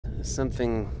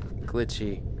something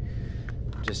glitchy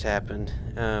just happened.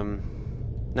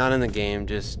 Not in the game,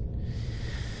 just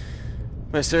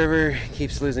my server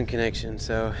keeps losing connection,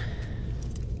 so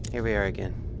here we are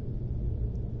again.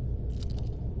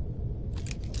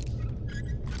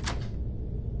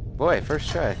 Boy, first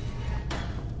try.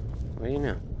 What do you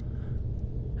know?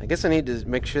 I guess I need to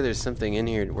make sure there's something in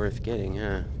here worth getting,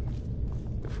 huh?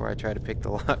 Before I try to pick the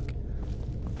lock.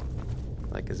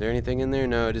 Like, is there anything in there?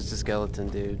 No, just a skeleton,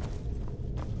 dude.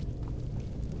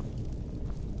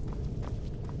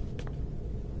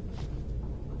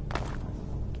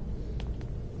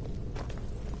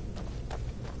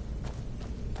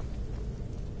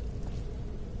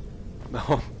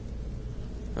 Oh.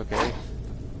 Okay.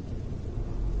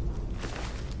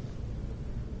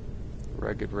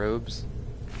 Rugged robes.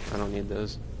 I don't need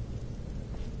those.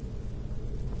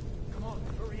 Come on,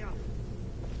 hurry up.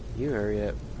 You hurry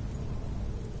up.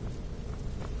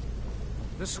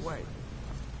 This way.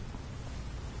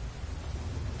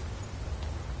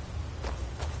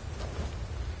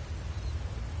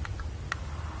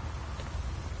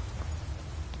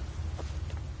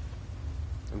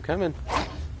 I'm coming.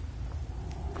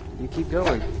 You keep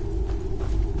going.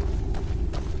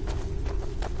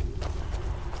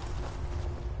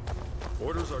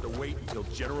 Orders are to wait until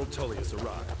General Tullius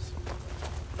arrives.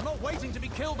 I'm not waiting to be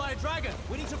killed by a dragon.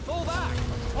 We need to fall back.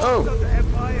 Oh! Of the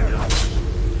Empire.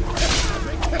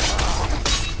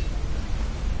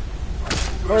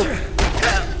 Oh!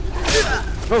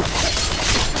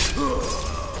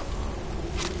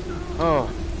 Oh!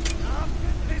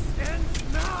 This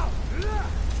ends now.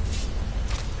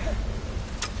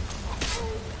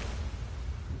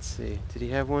 Let's see. Did he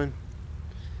have one?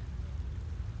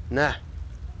 Nah.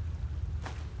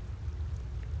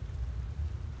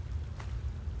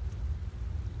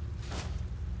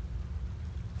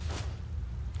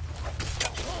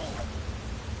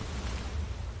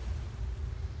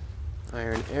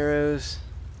 Iron arrows.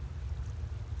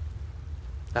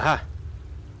 Aha!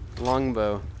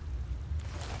 Longbow.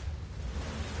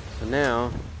 So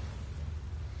now...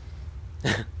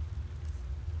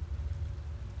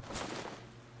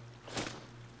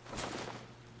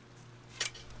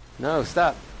 No,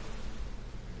 stop!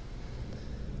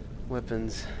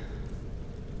 Weapons.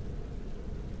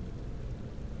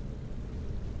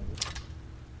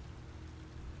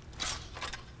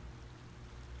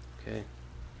 Okay.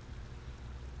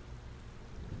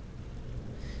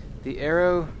 The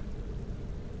arrow...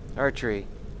 Archery.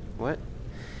 What?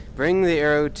 Bring the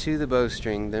arrow to the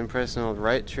bowstring, then press and hold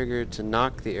right trigger to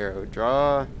knock the arrow.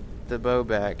 Draw the bow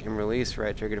back and release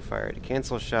right trigger to fire. To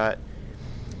cancel shot,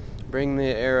 bring the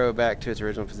arrow back to its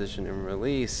original position and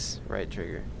release right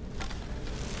trigger.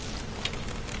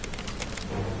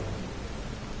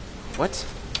 What?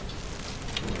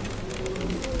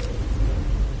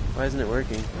 Why isn't it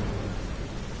working?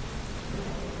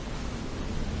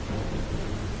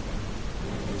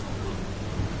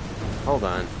 Hold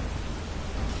on.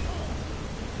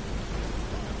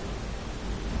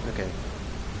 Okay.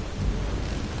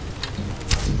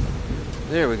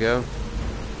 There we go.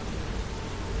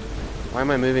 Why am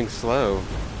I moving slow?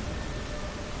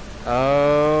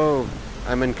 Oh,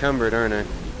 I'm encumbered, aren't I?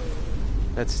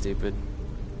 That's stupid.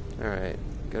 Alright.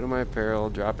 Go to my apparel,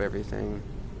 drop everything.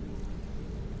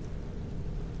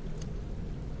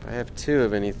 If I have 2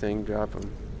 of anything, drop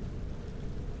them.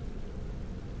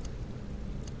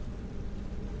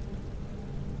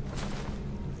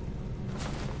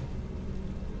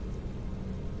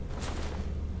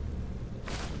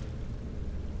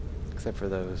 Except for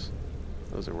those.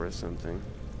 Those are worth something.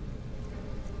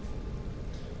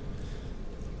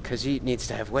 Khajiit needs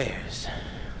to have wares.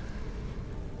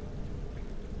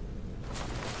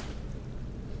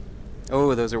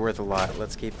 Oh, those are worth a lot.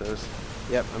 Let's keep those.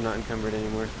 Yep, I'm not encumbered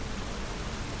anymore.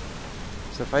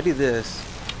 So if I do this,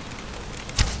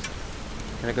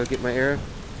 can I go get my arrow?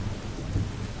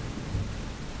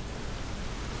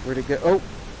 Where'd it go? Oh!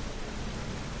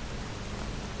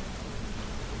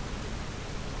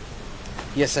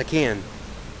 Yes, I can.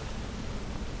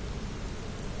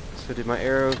 So did my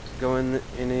arrow go in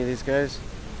any of these guys?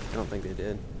 I don't think they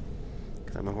did.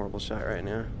 Because I'm a horrible shot right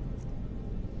now.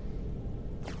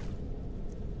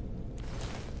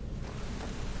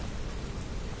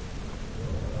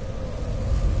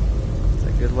 It's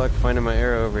like good luck finding my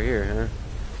arrow over here, huh?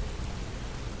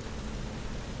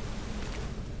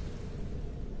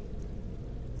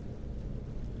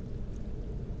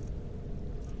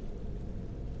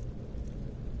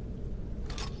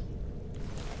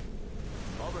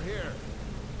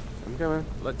 Coming.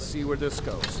 Let's see where this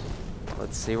goes.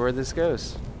 Let's see where this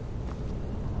goes.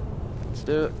 Let's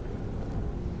do it.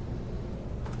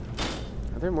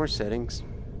 there more settings?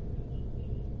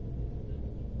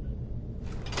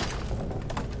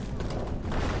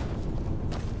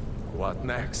 What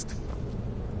next?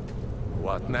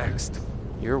 What next?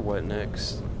 You're what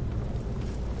next?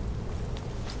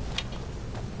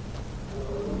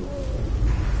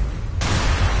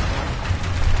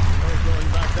 We're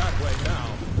going back that way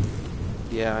now.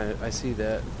 Yeah, I see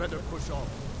that. Better push on.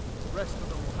 The rest of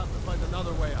them will have to find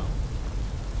another way out.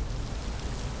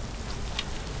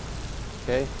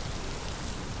 Okay.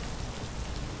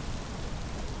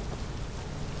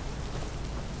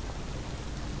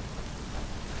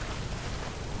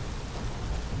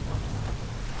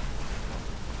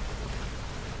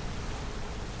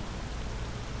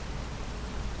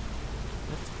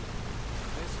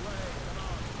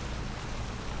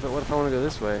 But what if I want to go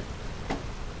this way?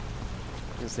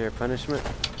 Is there a punishment?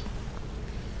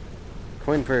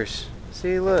 Coin purse.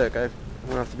 See, look, I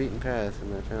went off the beaten path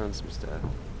and I found some stuff.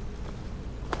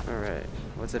 Alright,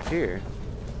 what's up here?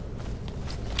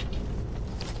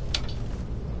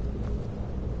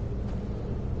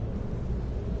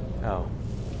 Oh.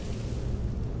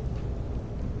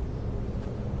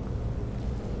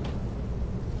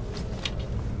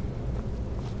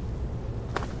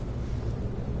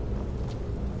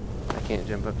 Can't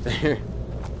jump up there.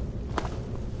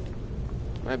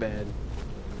 My bad.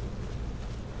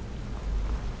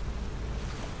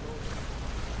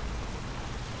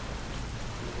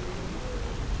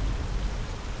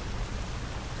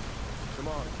 Come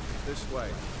on, this way.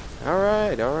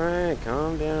 Alright,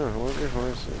 calm down. Hold your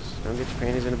horses. Don't get your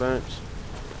panties in a bunch.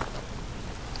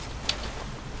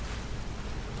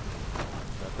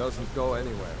 That doesn't go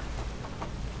anywhere.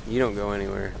 You don't go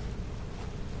anywhere.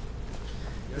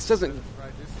 This doesn't Try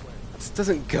this way. This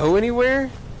doesn't go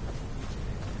anywhere?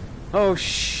 Oh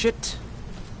shit.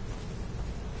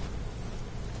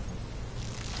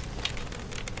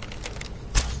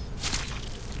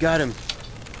 Got him.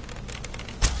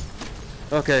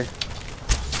 Okay.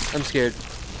 I'm scared.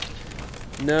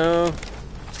 No.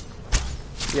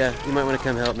 Yeah, you might want to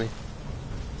come help me.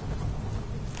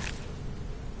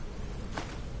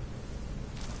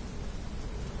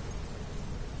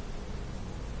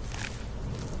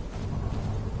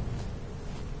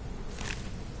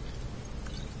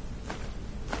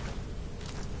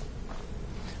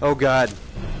 Oh God.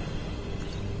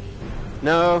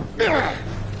 No.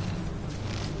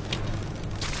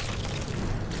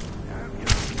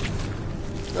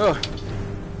 Oh. I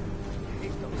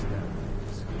hate those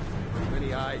damn. Too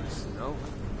many eyes, no?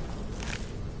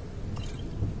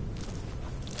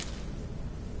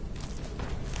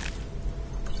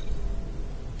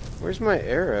 Where's my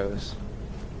arrows?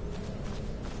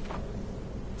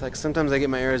 It's like sometimes I get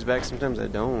my arrows back, sometimes I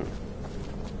don't.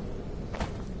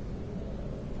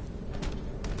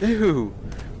 Ew!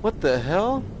 What the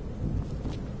hell?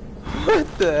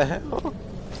 What the hell?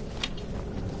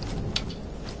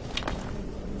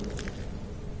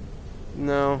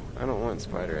 No, I don't want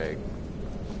spider egg.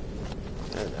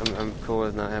 I'm cool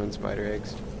with not having spider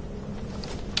eggs.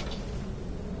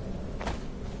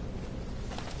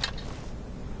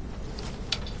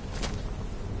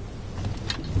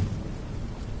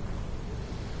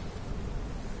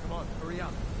 Come on, hurry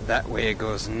up. That way it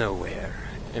goes nowhere.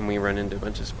 And we run into a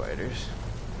bunch of spiders.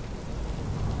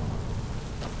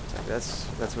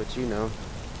 That's what you know.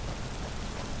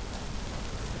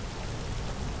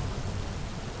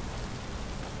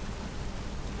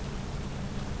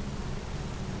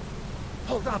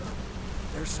 Hold up!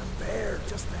 There's a bear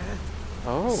just ahead.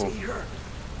 Oh. See her?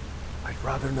 I'd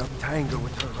rather not tangle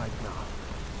with her right now.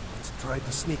 Let's try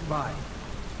to sneak by.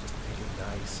 Just take it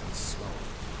nice and slow.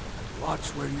 And watch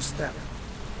where you step.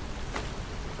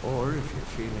 Or if you're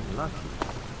feeling lucky,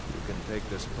 you can take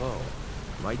this bow.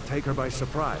 Might take her by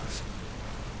surprise.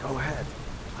 Go ahead.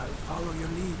 I'll follow your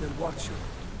lead and watch you.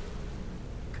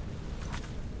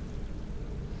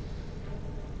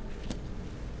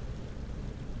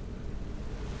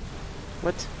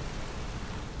 What?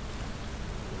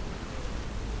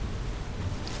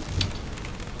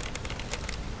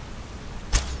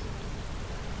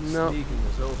 No. Sneaking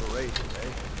is overrated,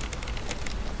 eh?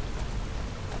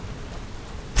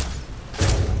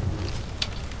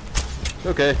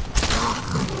 Okay.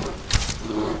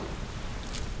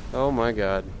 Oh my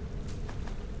God.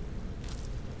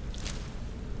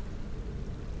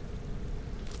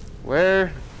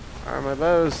 Where are my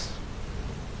bows?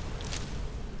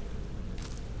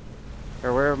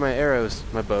 Or where are my arrows?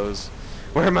 My bows.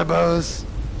 Where are my bows?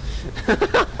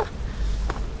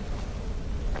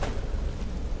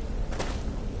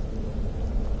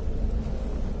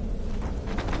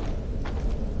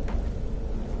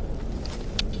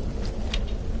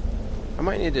 I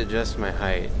might need to adjust my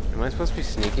height. Am I supposed to be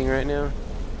sneaking right now?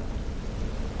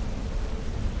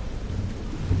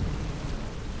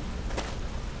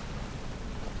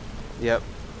 Yep.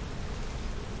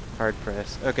 Hard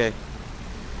press. Okay.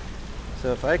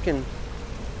 So if I can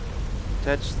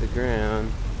touch the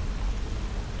ground,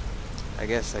 I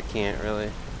guess I can't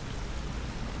really.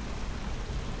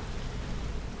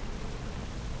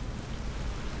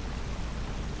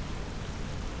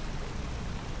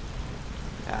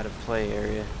 Out of play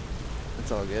area.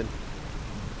 That's all good.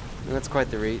 And that's quite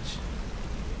the reach.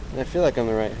 And I feel like I'm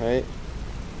the right height.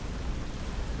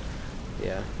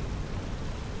 Yeah.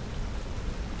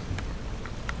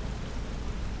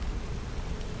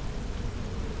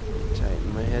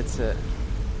 Tighten my headset.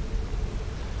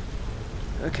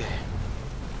 Okay.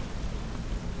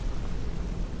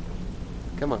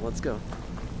 Come on, let's go.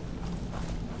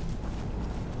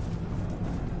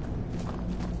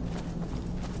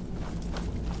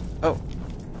 Oh.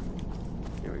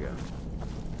 Here we go.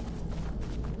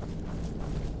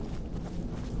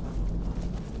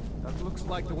 That looks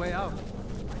like the way out.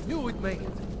 I knew we'd make it.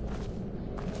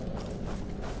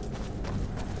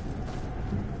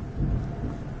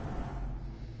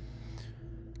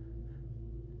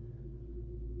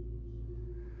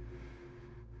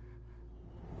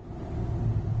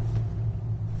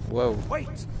 Whoa. Wait!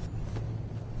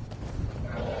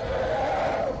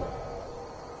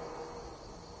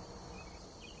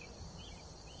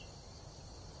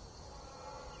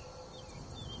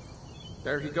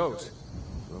 There he goes.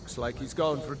 Looks like he's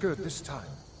gone for good this time.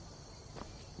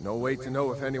 No way to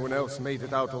know if anyone else made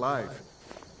it out alive.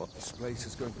 But this place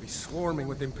is going to be swarming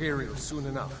with Imperials soon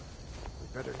enough. We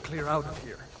better clear out of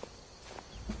here.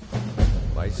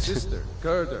 My sister,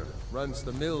 Gerda, runs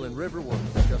the mill in Riverwood,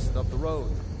 just up the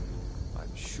road.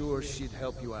 I'm sure she'd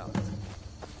help you out.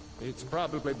 It's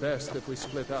probably best if we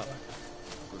split up.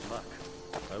 Good luck.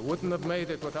 I wouldn't have made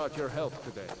it without your help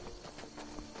today.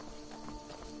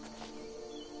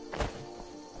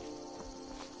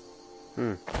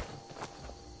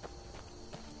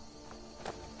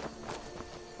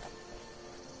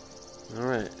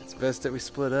 Alright, it's best that we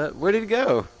split up. Where did he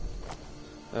go?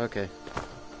 Okay.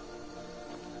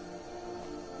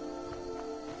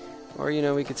 Or, you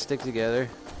know, we could stick together.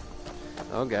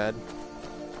 Oh, God.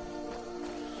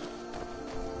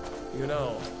 You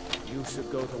know, you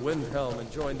should go to Windhelm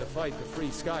and join the fight to free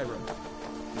Skyrim.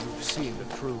 You've seen the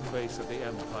true face of the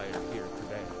Empire here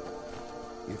today.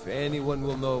 If anyone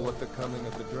will know what the coming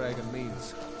of the dragon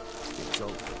means, it's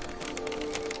over.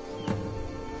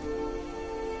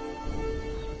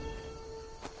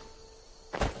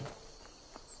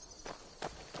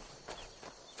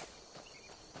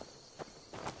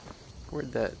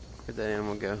 Where'd that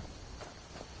animal go?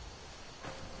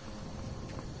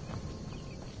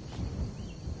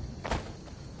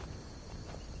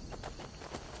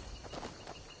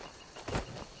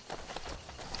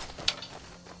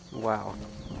 Wow.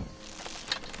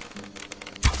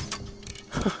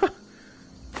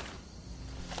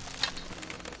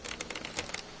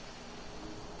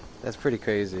 That's pretty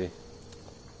crazy.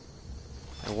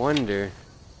 I wonder,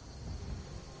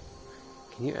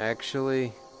 can you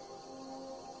actually...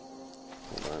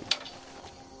 Hold on.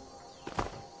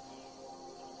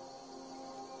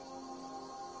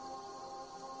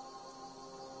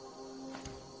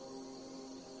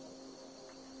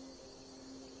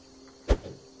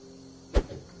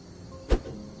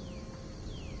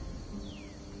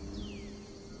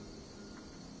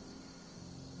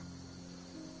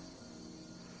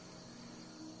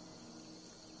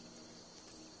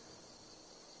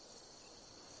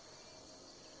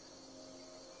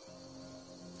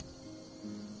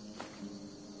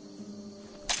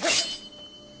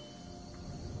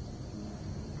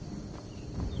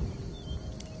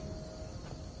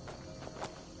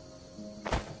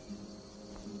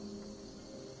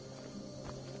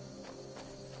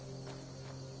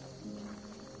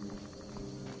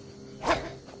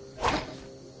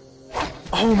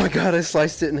 Oh my god, I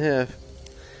sliced it in half.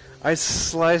 I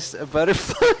sliced a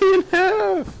butterfly in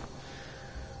half.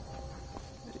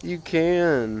 You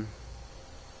can.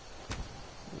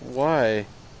 Why?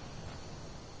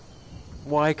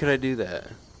 Why could I do that?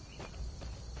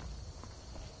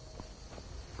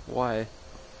 Why?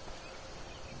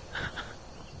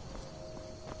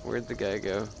 Where'd the guy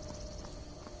go?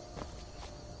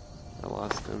 I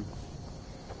lost him.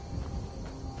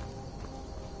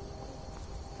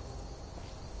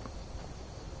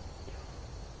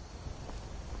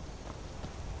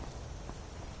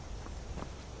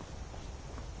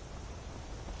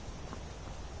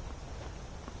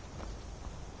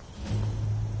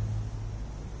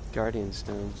 Guardian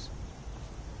stones.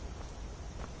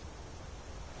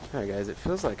 Alright guys, it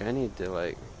feels like I need to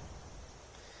like...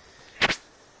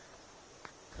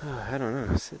 I don't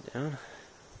know, sit down.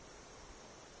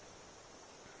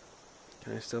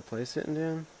 Can I still play sitting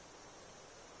down?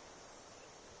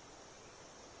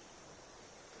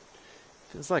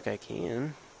 Feels like I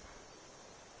can.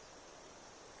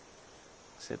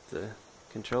 Except the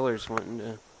controller's wanting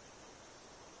to...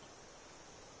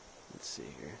 Let's see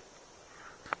here.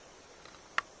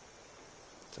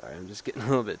 Sorry, I'm just getting a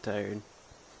little bit tired.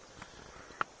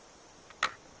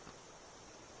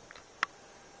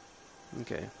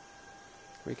 Okay.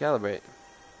 Recalibrate.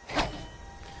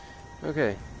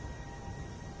 Okay.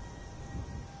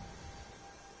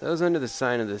 Those under the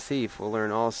sign of the thief will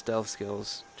learn all stealth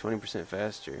skills 20%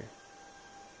 faster.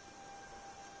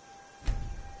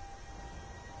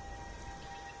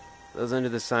 Those under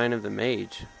the sign of the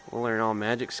mage will learn all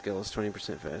magic skills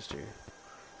 20% faster.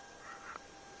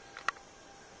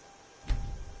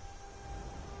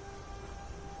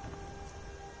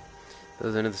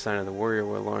 Those under the sign of the warrior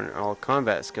will learn all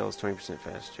combat skills 20%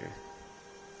 faster.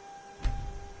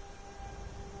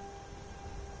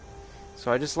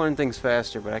 So I just learned things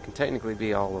faster, but I can technically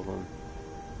be all of them.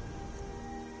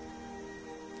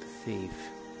 The thief.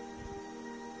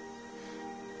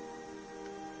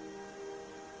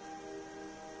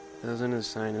 Those under the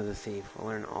sign of the thief will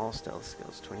learn all stealth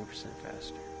skills 20%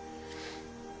 faster.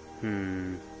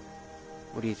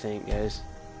 What do you think, guys?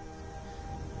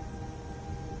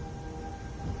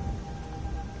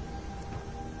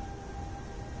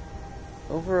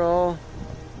 Overall,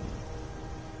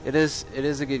 it is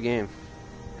a good game.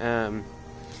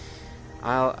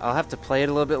 I'll have to play it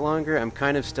a little bit longer. I'm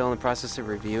kind of still in the process of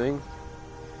reviewing.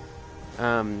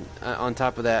 On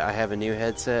top of that, I have a new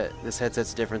headset. This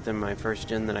headset's different than my first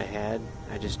gen that I had.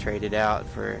 I just traded out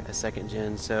for a second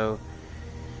gen, so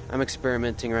I'm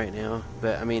experimenting right now.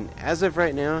 But I mean, as of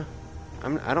right now,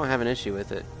 I don't have an issue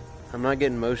with it. I'm not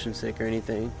getting motion sick or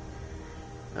anything.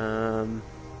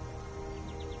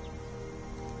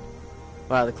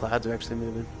 Wow, the clouds are actually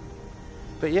moving.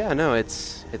 But yeah, no,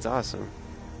 it's awesome.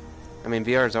 I mean,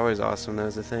 VR is always awesome. That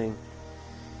was the thing.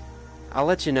 I'll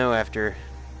let you know after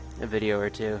a video or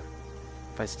two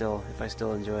if I still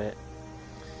enjoy it.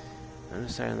 I'm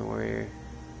just on the warrior.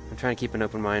 I'm trying to keep an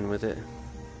open mind with it.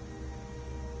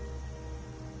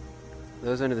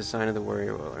 Those under the sign of the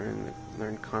warrior will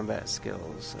learn combat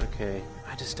skills. Okay,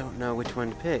 I just don't know which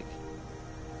one to pick.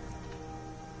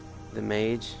 The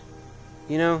mage.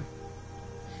 You know,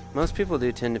 most people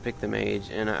do tend to pick the mage,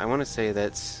 and I want to say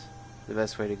that's the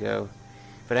best way to go.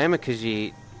 But I am a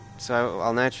Khajiit, so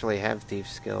I'll naturally have thief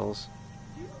skills.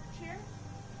 Do you want the chair?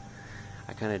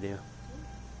 I kind of do.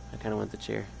 I kind of want the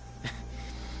chair.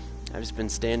 I've just been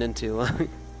standing too long.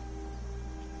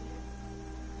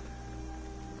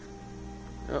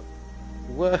 Oh,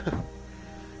 whoa!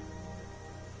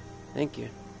 Thank you.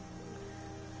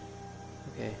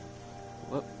 Okay.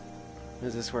 Whoop.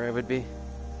 Is this where I would be?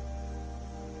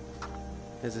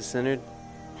 Is it centered?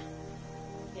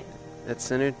 Yeah. That's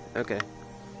centered? Okay.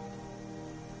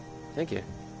 Thank you.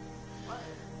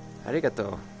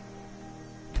 Arigato.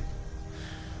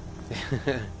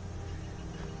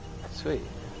 Sweet.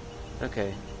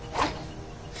 Okay.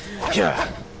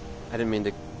 Yeah. I didn't mean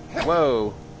to...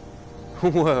 Whoa.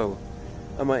 Whoa.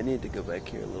 I might need to go back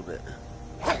here a little bit.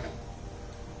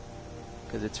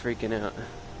 Because it's freaking out.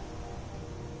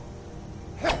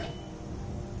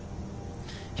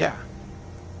 Yeah.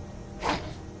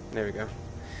 There we go.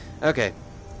 Okay.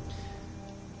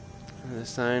 The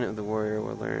sign of the warrior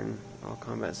will learn all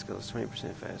combat skills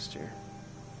 20% faster.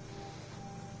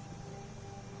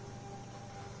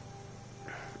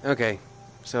 Okay.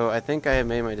 So I think I have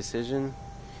made my decision.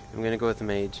 I'm going to go with the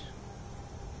mage.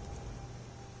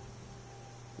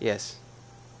 Yes.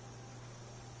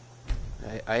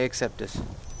 I accept this.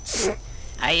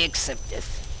 I accept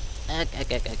this.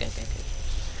 Okay.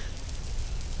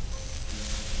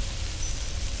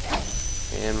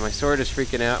 And my sword is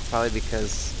freaking out, probably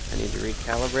because I need to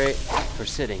recalibrate for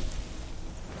sitting.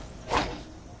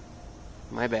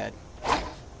 My bad.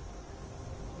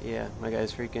 Yeah, my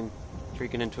guy's freaking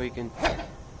and tweaking.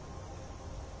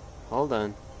 Hold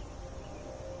on.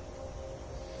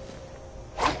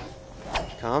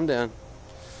 Calm down.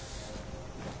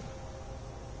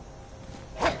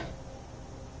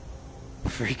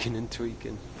 Freaking and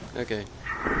tweaking. Okay.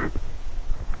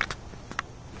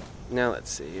 Now let's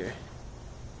see here.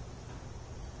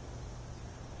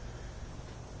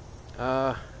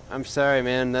 I'm sorry,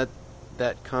 man.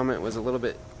 That comment was a little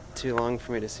bit too long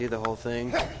for me to see the whole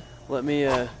thing. Let me,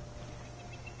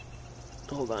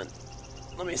 hold on.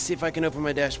 Let me see if I can open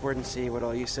my dashboard and see what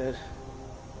all you said.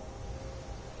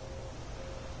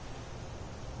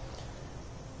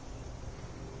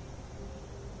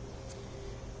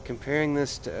 Comparing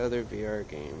this to other VR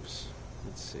games.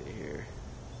 Let's see here.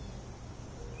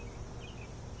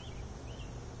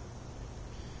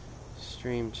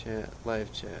 Stream chat,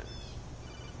 live chat.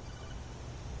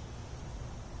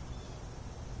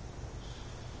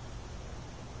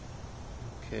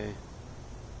 Okay.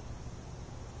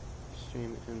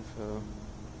 Stream info.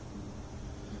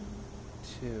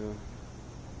 2.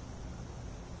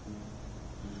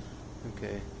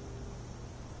 Okay.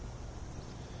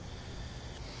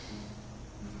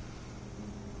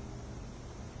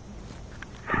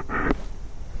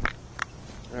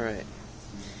 Alright.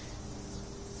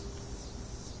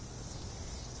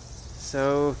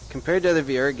 So, compared to other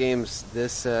VR games,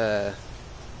 this, well,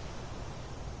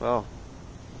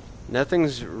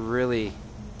 nothing's really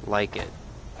like it.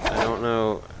 I don't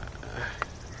know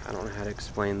how to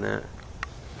explain that.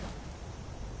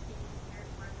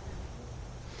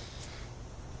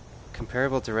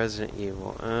 Comparable to Resident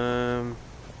Evil.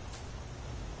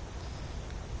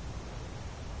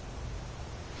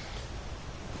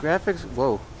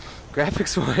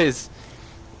 Graphics-wise,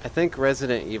 I think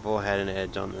Resident Evil had an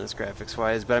edge on this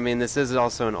graphics-wise, but I mean, this is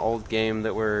also an old game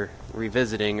that we're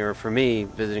revisiting, or for me,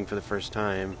 visiting for the first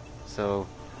time. So,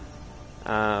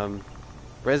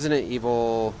 Resident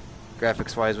Evil,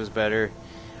 graphics-wise, was better.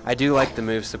 I do like the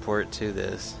move support to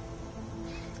this.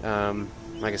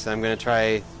 Like I said, I'm going to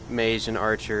try mage and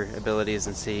archer abilities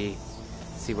and see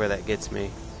where that gets me.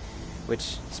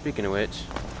 Which, speaking of which,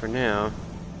 for now,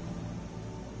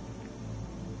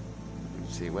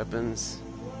 let's see, weapons.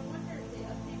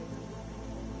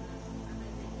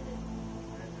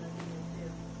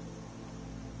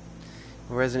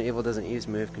 Well, Resident Evil doesn't use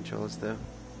move controls, though.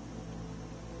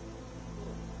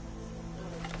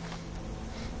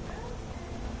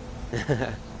 Very good.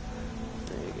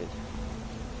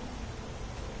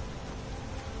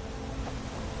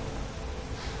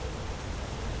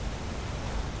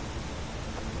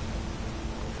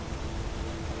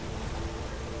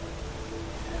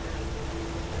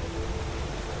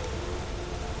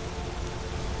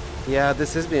 Yeah,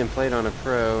 this is being played on a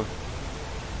Pro.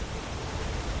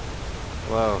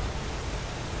 Whoa.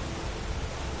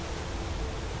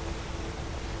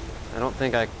 I don't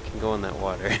think I can go in that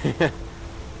water.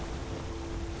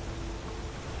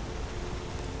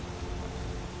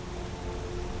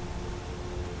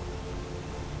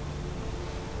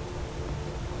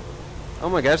 Oh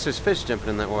my gosh, there's fish jumping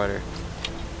in that water.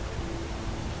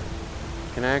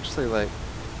 Can I actually, like...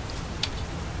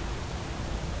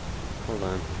 Hold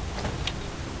on.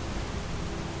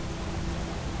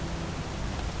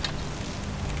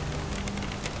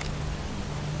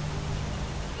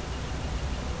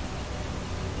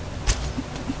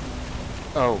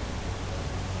 Oh.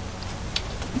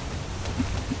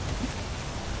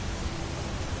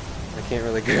 I can't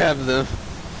really grab them.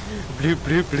 Bloop,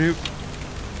 bloop, bloop.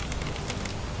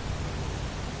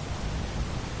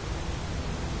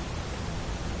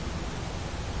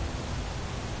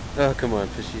 Oh, come on,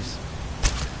 fishies.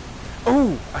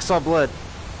 Oh, I saw blood.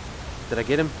 Did I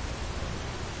get him?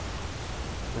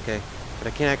 Okay, but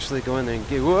I can't actually go in there and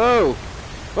get... Whoa!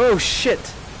 Oh, shit!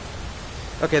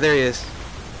 Okay, there he is.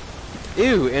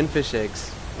 Ew, and fish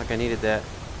eggs. Like I needed that.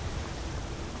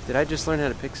 Did I just learn how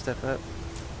to pick stuff up?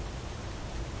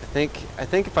 I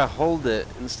think if I hold it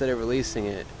instead of releasing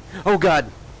it... Oh,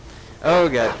 God! Oh,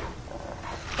 God.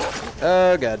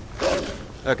 Oh, God.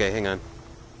 Okay, hang on.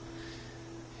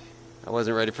 I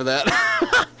wasn't ready for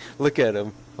that. Look at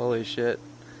him. Holy shit.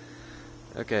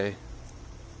 Okay.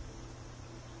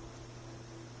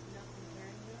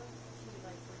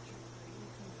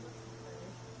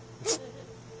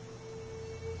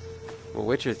 Well,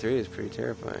 Witcher 3 is pretty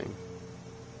terrifying.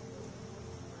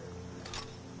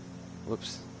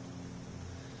 Whoops.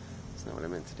 That's not what I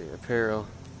meant to do. Apparel.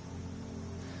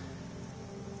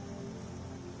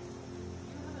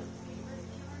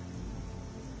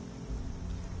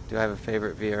 Do I have a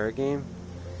favorite VR game?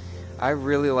 I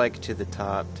really like To the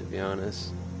Top, to be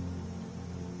honest.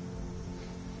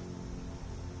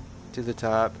 To the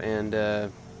Top,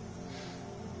 and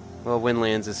well,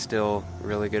 Windlands is still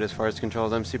really good as far as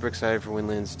controls. I'm super excited for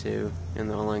Windlands 2 and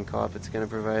the online co-op it's going to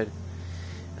provide.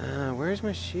 Where's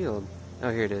my shield? Oh,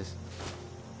 here it is.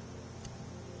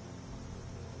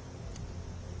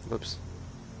 Whoops.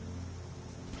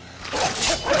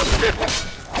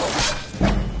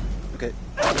 Okay.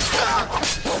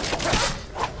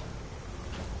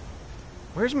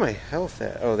 Where's my health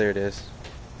at? Oh, there it is.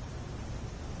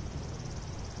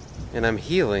 And I'm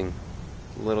healing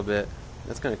a little bit.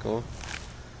 That's kind of cool.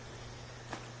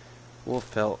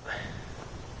 Wolf pelt.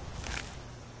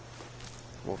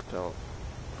 Wolf pelt.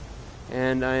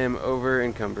 And I am over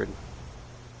encumbered.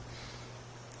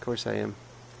 Of course I am.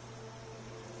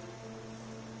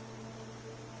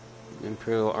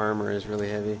 Imperial armor is really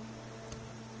heavy.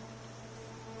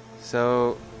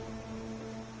 So,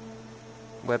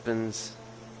 weapons.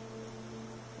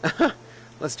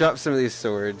 Let's drop some of these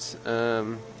swords.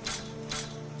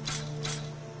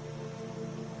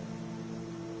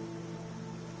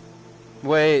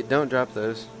 Wait, don't drop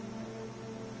those.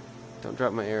 Don't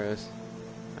drop my arrows.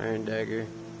 Iron dagger.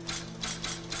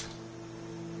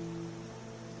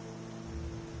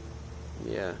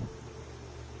 Yeah.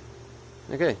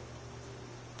 Okay.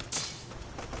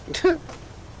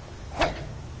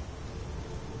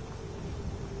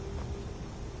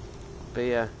 But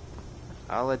yeah,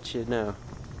 I'll let you know.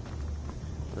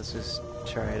 Let's just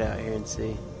try it out here and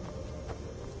see.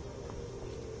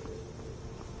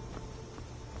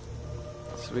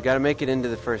 So we gotta make it into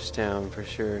the first town for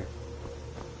sure.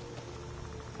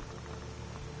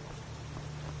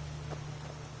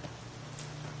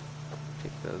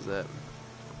 Pick those up.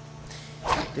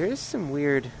 There is some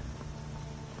weird...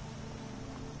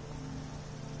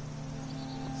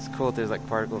 It's cool if there's like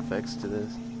particle effects to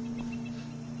this.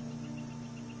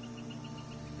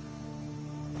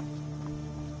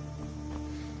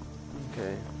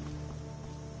 Okay.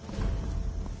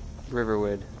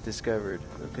 Riverwood discovered.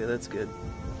 Okay, that's good.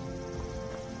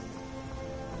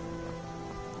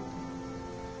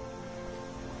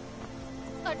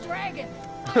 A dragon!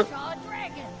 I saw a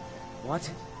dragon! What?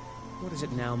 What is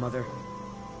it now, Mother?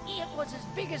 It was as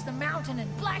big as the mountain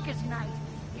and black as night.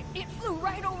 It flew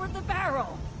right over the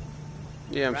barrel.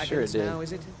 Yeah, I'm sure it did. Now,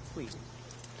 is it? Please.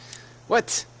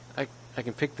 What? I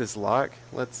can pick this lock?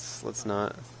 Let's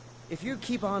not. If you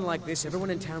keep on like this, everyone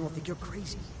in town will think you're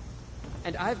crazy.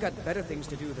 And I've got better things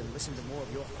to do than listen to more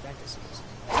of your fantasies.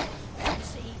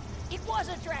 See, it was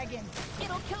a dragon.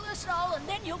 It'll kill us all, and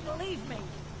then you'll believe me.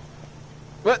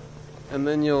 What? And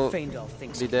then you'll Feindal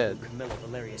thinks be dead. Camilla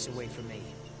Valerius away from me.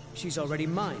 She's already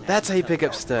mine. That's how you pick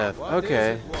up stuff.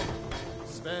 Okay.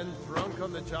 Sven drunk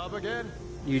on the job again?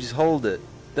 You just hold it.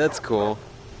 That's cool.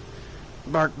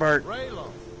 Bark, bark.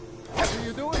 Raylo, what are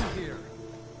you doing here?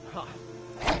 Ha.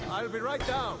 I'll be right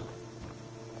down.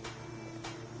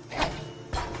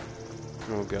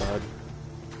 Oh god.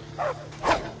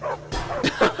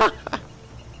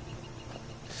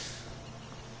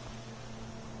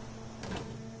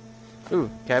 Ooh,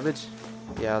 cabbage?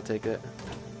 Yeah, I'll take that.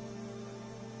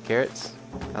 Carrots?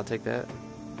 I'll take that.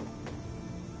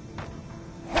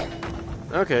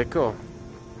 Okay, cool.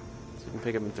 So you can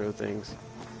pick up and throw things.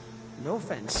 No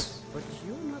offense, but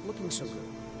you're not looking so good.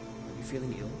 Are you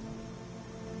feeling ill?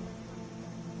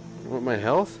 What, my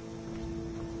health?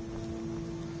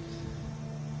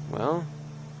 Well,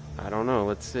 I don't know.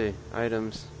 Let's see.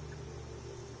 Items.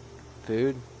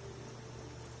 Food.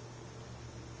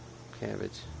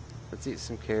 Cabbage. Let's eat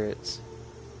some carrots.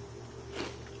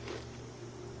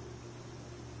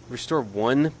 Restore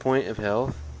 1 point of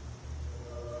health.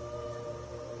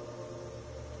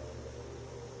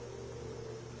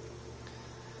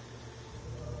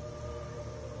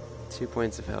 Two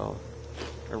points of health.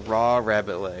 A raw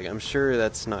rabbit leg. I'm sure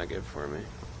that's not good for me.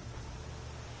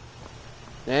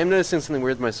 I am noticing something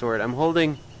weird with my sword. I'm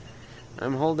holding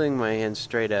my hand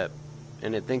straight up,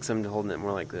 and it thinks I'm holding it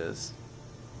more like this.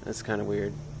 That's kind of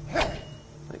weird.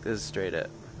 Like this is straight up.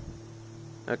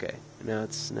 Okay, now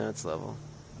it's level.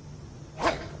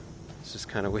 It's just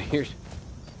kind of weird.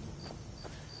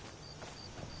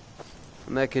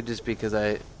 And that could just be because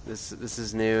this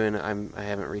is new and I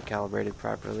haven't recalibrated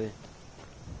properly.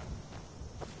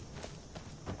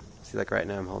 See, like right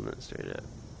now I'm holding it straight up.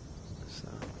 So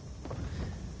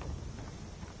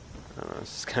I don't know,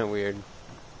 it's just kind of weird.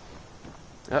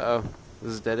 Uh-oh,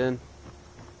 this is dead end?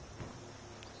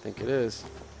 I think it is.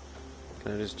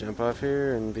 Can I just jump off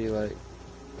here and be like...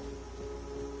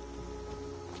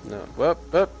 No. Whoop,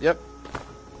 yep.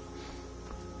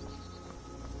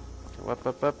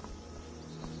 Up.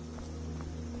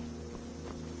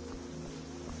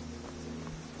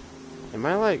 Am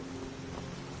I like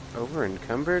over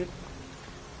encumbered?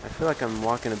 I feel like I'm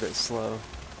walking a bit slow.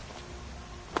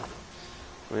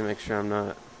 Let me make sure I'm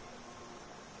not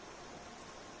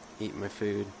eating my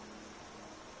food.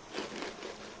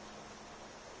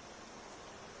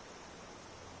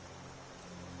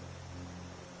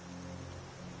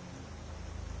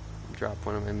 Drop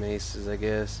one of my maces, I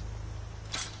guess.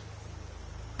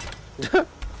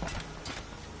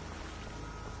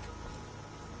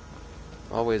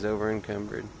 Always over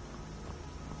encumbered.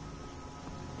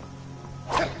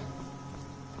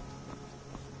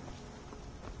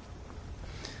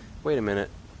 Wait a minute.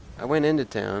 I went into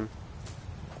town.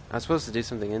 I was supposed to do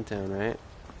something in town, right?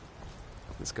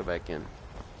 Let's go back in.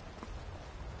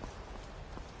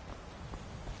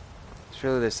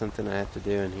 Surely there's something I have to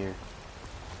do in here.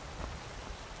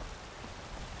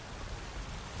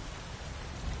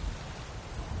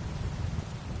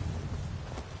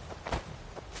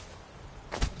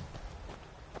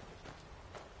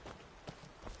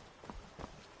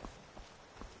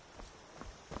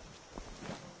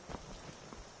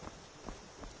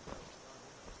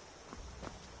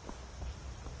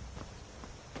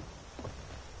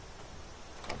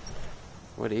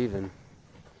 What even?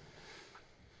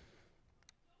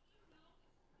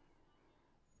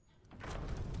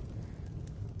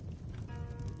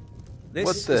 This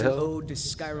What the is hell? an ode to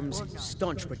Skyrim's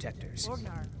staunch protectors,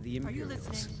 the Are you Imperials.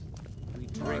 listening? We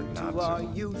drink to our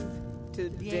youth, to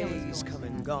days come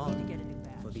and gone.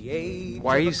 For the age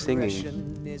Why are of you singing?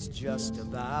 aggression is just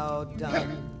about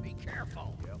done. Be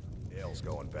careful. Ale's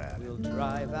going bad. We'll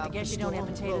drive out I guess the you don't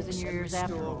have storm potatoes in cloaks your and ears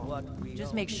after restore all. what we Just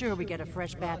own. make sure we get a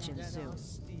fresh batch in soon.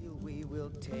 Steel, we will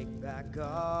take back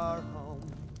our home.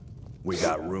 We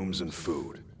got rooms and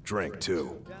food. Drink,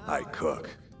 too. I cook.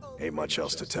 Ain't much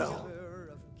else to tell.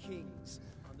 Of kings,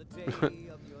 on the day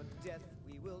of your death,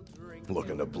 we will drink.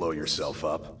 Looking to blow yourself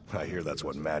up? I hear that's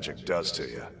what magic does to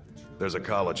you. There's a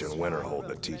college in Winterhold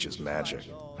that teaches magic,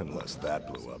 unless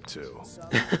that blew up too.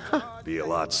 Be a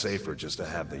lot safer just to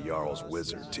have the Jarl's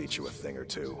wizard teach you a thing or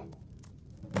two.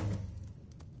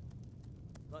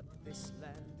 But this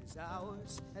land is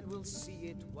ours, and we'll see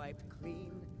it wiped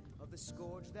clean of the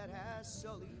scourge that has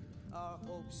sullied our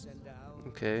hopes and our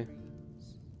Okay.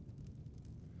 dreams.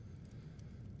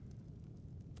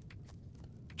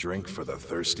 Drink for the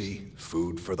thirsty,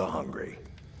 food for the hungry.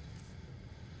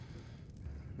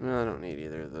 No, I don't need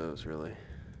either of those, really.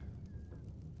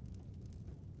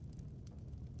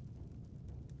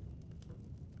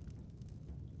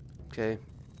 Okay.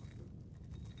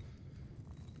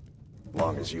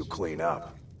 Long as you clean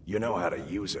up. You know how to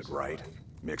use it, right?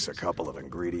 Mix a couple of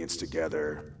ingredients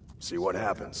together, see what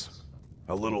happens.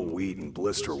 A little wheat and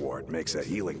blisterwort makes a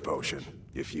healing potion,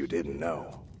 if you didn't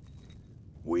know.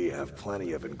 We have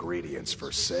plenty of ingredients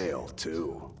for sale,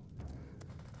 too.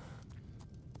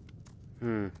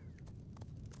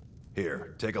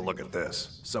 Here, take a look at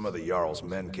this. Some of the Jarl's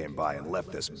men came by and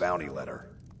left this bounty letter.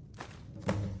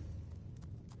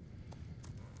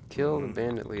 Kill the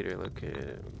bandit leader located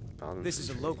at bottom. This is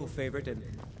a local favorite and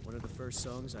one of the first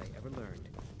songs I ever learned.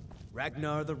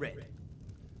 Ragnar the Red.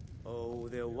 Oh,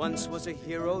 there once was a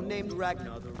hero named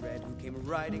Ragnar the Red who came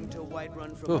riding to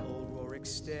Whiterun from old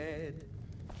Rorikstead.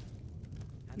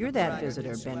 And You're the that braggart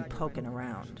visitor did been swagger poking and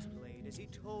around. played as he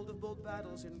told of bold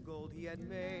battles and gold he had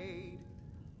made.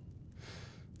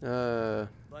 Heard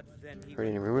But then he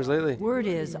any rumors lately? Word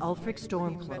is Ulfric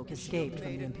Stormcloak escaped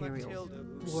from the Imperials.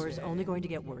 War's only going to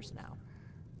get worse now.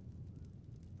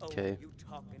 Okay. You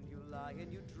talk and you lie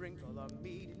and you drink all our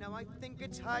mead. Now I think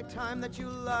it's high time that you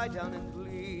lie down and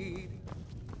bleed.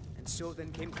 And so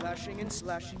then came clashing and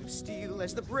slashing of steel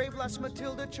as the brave lass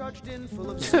Matilda charged in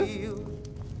full of steel.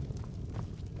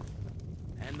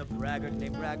 And the braggart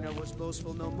named Ragnar was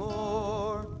boastful no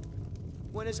more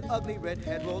when his ugly red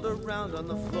head rolled around on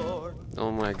the floor.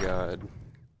 Oh my god.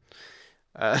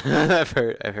 I've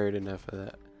heard enough of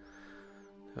that.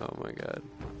 Oh my god.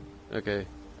 Okay.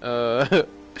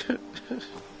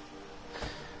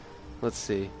 Let's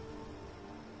see.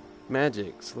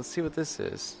 Magics. Let's see what this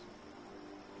is.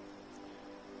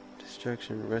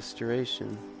 Destruction,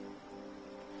 restoration.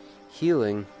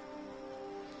 Healing.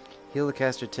 Heal the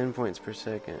caster 10 points per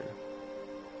second.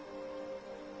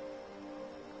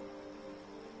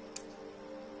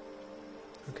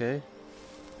 Okay.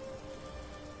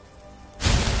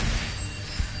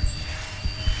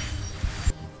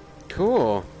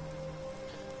 Cool.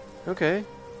 Okay.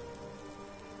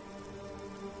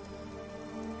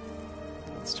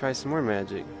 Let's try some more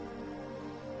magic.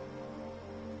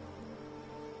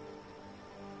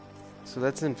 So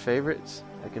that's in favorites.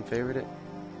 I can favorite it.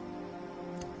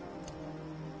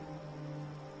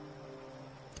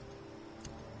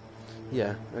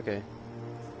 Yeah, okay.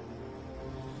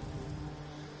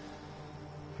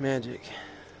 Magic.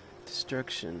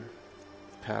 Destruction.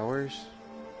 Powers.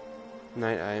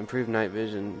 Night eye. Improved night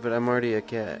vision. But I'm already a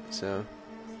cat, so.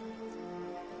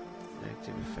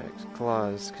 Active effects.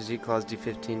 Claws. Because you claws do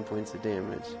 15 points of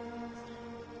damage.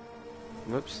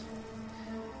 Whoops.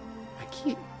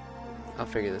 I'll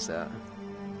figure this out.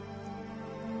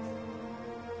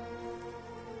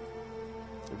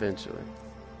 Eventually.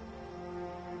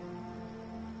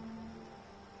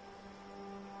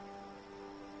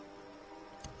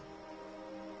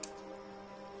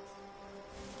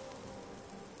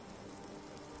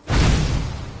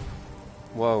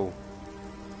 Whoa.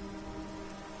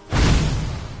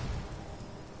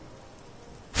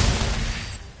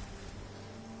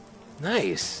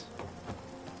 Nice.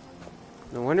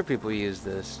 No wonder people use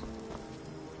this.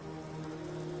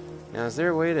 Now, is there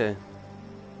a way to...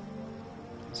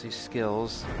 Let's see,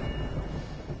 skills.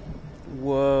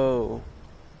 Whoa.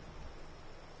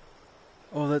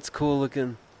 Oh, that's cool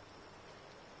looking.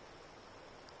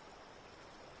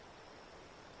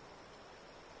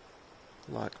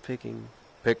 Lock picking.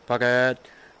 Pickpocket.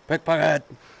 Pickpocket.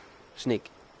 Sneak.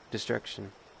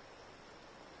 Destruction.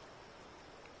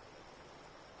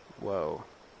 Whoa.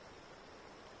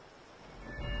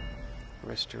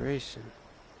 Restoration.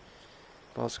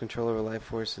 Boss control over life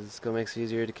forces. Skill makes it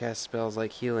easier to cast spells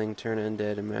like healing, turn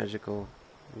undead, and magical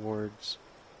wards.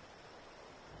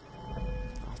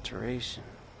 Alteration.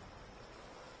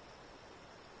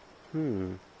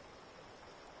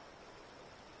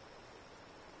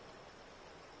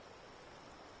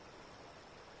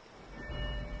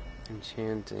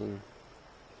 Enchanting.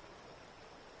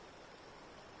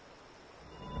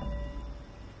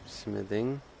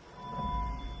 Smithing.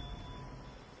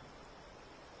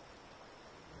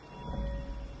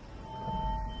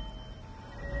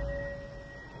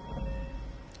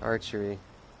 Archery.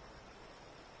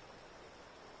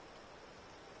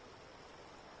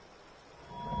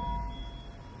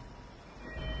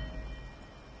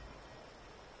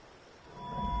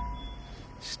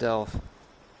 Stealth.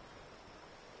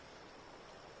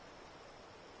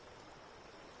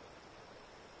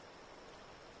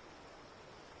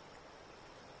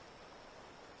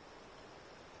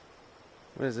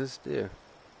 What does this do?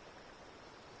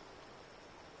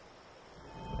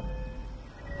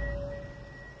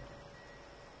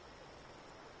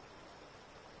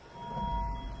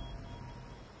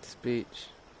 Speech.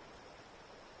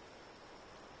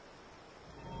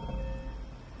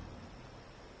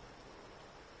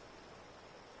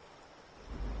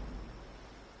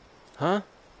 Huh?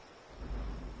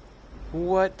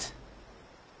 What?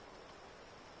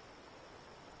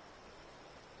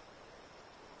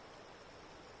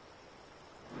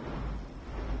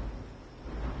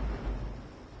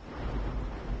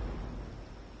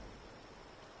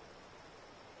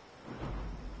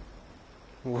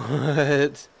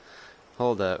 What?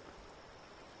 Hold up.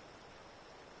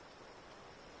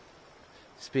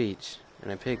 Speech.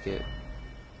 And I pick it.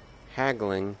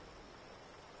 Haggling.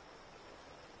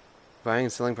 Buying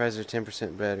and selling prices are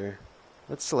 10% better.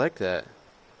 Let's select that.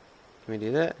 Can we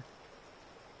do that?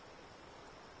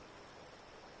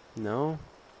 No?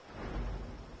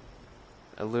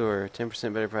 Allure.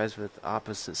 10% better price with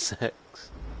opposite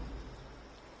sex.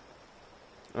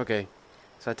 Okay.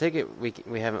 So I take it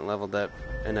we haven't leveled up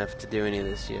enough to do any of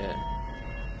this yet.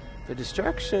 The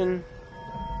destruction...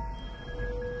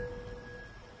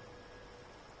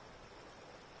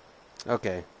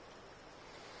 Okay.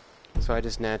 So I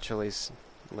just naturally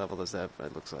level this up,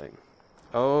 it looks like.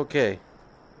 Okay.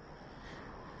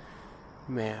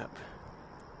 Map.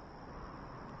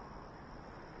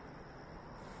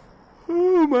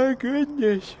 Oh my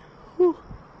goodness. Whew.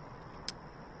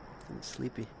 I'm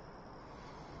sleepy.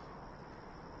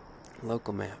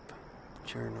 Local map.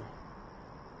 Journal.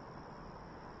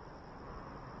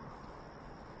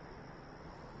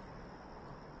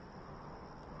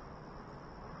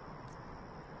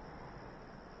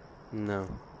 No.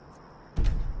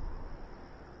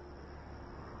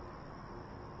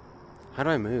 How do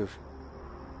I move?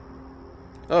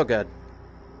 Oh god.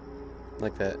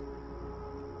 Like that.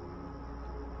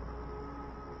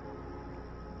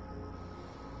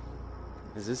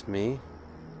 Is this me?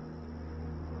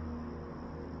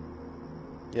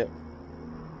 Yep.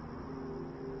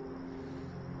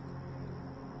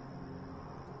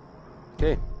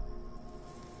 Okay.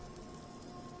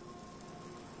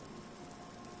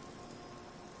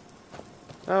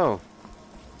 Oh.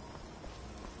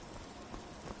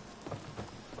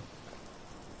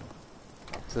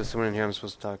 So there's someone in here I'm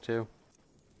supposed to talk to?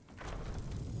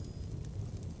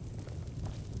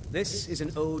 This is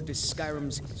an ode to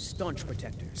Skyrim's staunch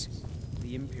protectors,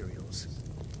 the Imperials.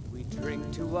 We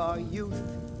drink to our youth,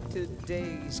 to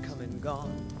days come and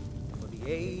gone, for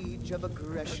the age of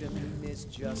aggression is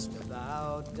just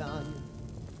about done.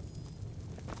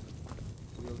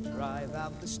 We'll drive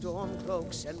out the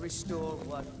stormcloaks and restore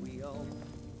what we own.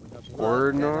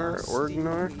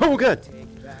 Ordinar? Oh god!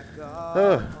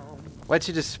 Oh, why'd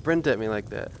you just sprint at me like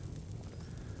that?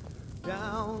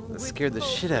 That scared the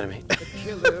shit out of me.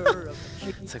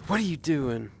 It's like, what are you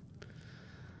doing?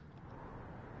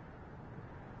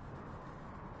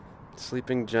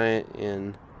 Sleeping Giant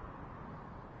Inn.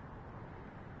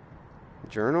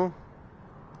 Journal?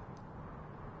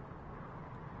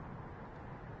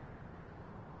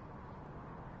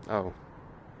 Oh.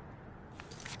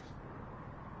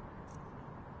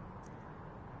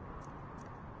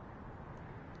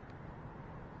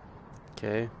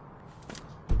 Okay.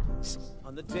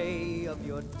 On the day of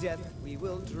your death, we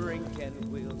will drink and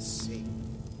we'll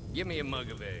sing. Give me a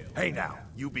mug of ale. Hey now,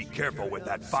 you be careful with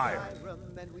that fire.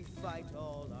 And we fight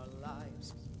all our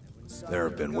lives. There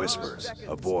have been whispers.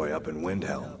 A boy up in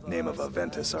Windhelm, name of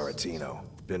Aventus Aretino,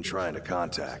 been trying to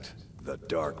contact the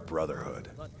Dark Brotherhood.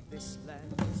 But this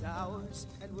land is ours,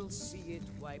 and we'll see it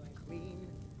wiped clean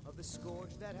of the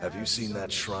scourge that Have you seen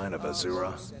that shrine of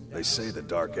Azura? They say the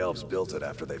Dark Elves built it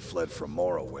after they fled from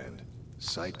Morrowind.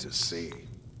 Sight to see.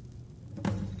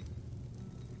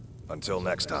 Until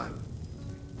next time.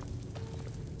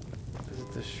 Is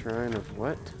it the shrine of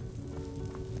what?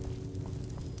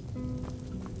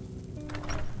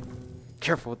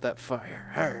 Careful with that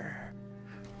fire. Arr.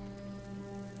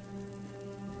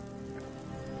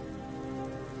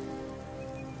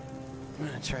 I'm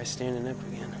gonna try standing up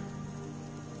again.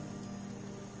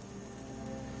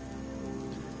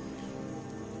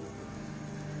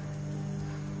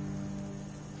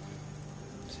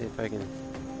 See if I can.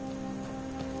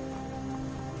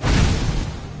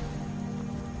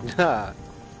 Ha!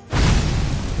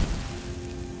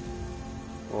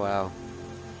 Wow.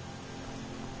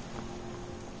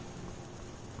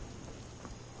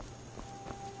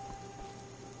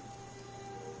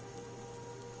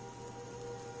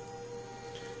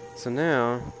 So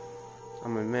now,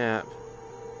 on my map,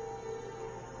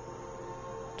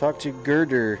 talk to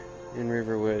Girder in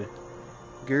Riverwood.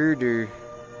 Girder.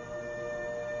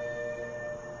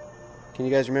 Can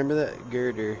you guys remember that?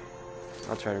 Girder.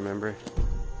 I'll try to remember.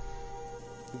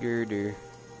 Girder.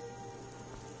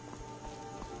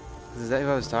 Is that who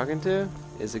I was talking to?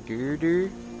 Is it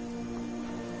Girder?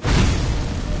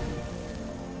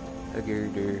 A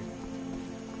Girder.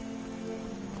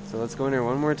 So let's go in there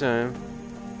one more time.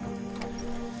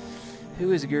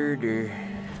 Who is Girder?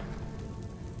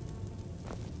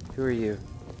 Who are you?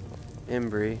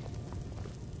 Embry.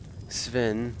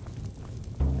 Sven.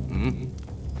 Hmm?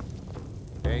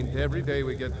 Ain't every day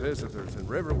we get visitors in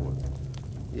Riverwood.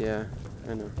 Yeah,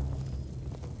 I know.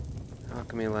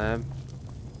 Alchemy Lab.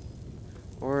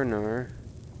 Ornar.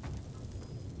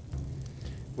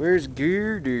 Where's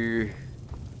Girder?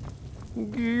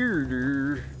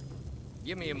 Girder.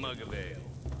 Give me a mug of ale.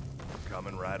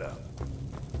 Coming right up.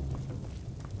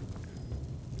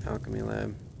 Alchemy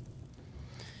Lab.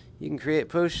 You can create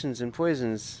potions and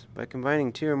poisons by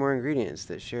combining 2 or more ingredients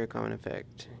that share a common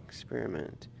effect.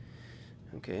 Experiment.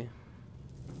 Okay.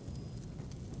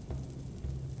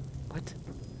 What?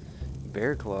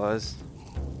 Bear claws.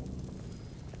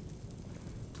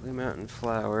 Blue mountain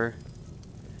flower.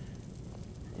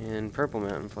 And purple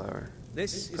mountain flower.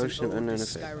 This is Potion of an ode unknown to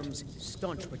effect. Skyrim's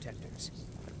staunch protectors,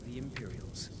 the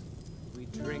Imperials. We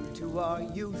drink to our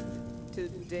youth, to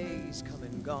days come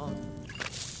and gone.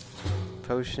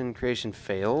 Potion creation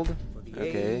failed? For the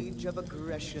Okay. age of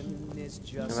aggression is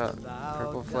just How about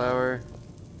purple flower?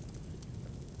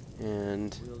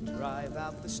 And We'll drive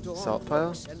out the storm salt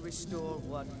pile? and restore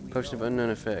what we Potion of own. unknown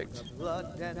effect. The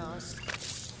blood and our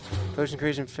Potion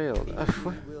creation failed.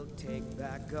 What? we'll take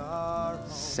back our home.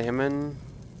 Salmon.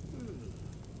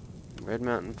 Red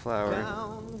mountain flower.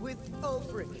 Down with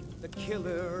Ulfric, the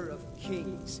killer of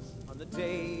kings. On the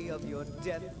day of your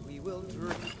death, we will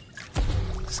drink.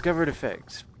 Discovered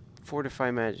effects.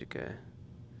 Fortify magicka.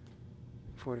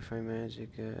 Fortify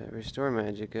magicka. Restore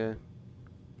magicka.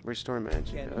 Restore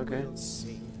magicka. Okay. We'll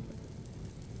sing.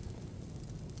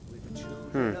 With the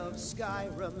children of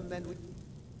Skyrim, and we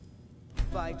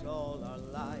fight all our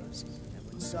lives. And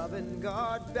when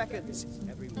Sovngarde beckons,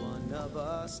 every one of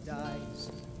us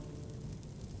dies.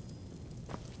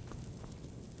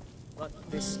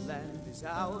 But this land is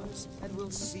ours, and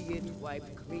we'll see it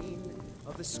wiped clean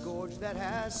of the scourge that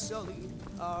has sullied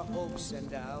our hopes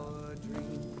and our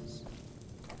dreams.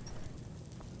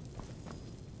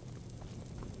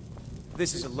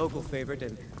 This is a local favorite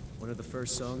and one of the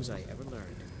first songs I ever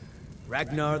learned.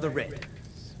 Ragnar the Red.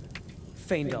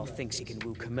 Faendal thinks he can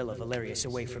woo Camilla Valerius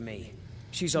away from me.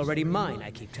 She's already mine, I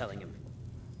keep telling him.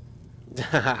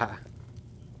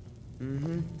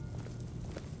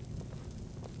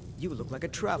 You look like a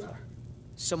traveler.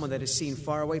 Someone that has seen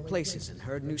faraway places and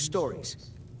heard new stories.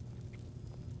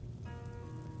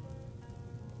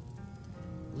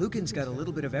 Lucan's got a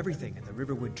little bit of everything at the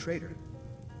Riverwood Trader.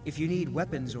 If you need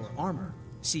weapons or armor,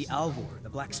 see Alvor, the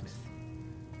blacksmith.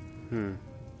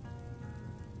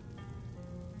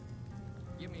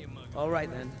 Give me a mug. All right,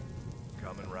 then.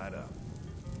 Coming right up.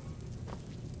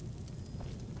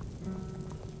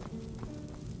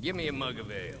 Give me a mug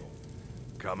of ale.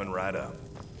 Coming right up.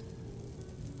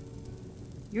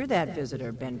 You're that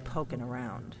visitor been poking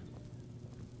around.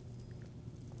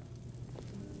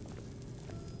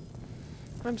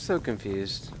 I'm so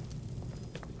confused.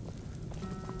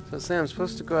 So say I'm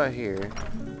supposed to go out here.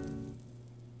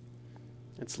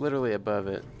 It's literally above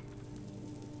it.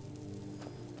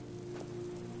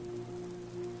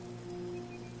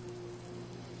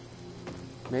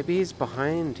 Maybe he's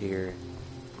behind here.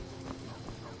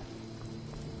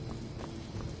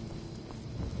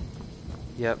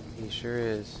 Yep, he sure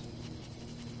is.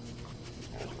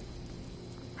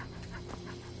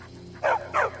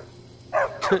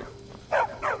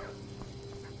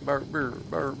 Bark, bark,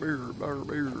 bark, bark, bark,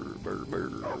 bark,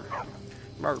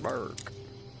 bark, bark.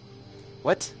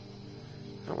 What?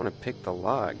 I don't want to pick the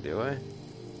log, do I?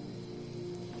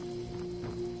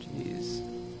 Jeez.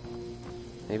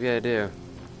 Maybe I do.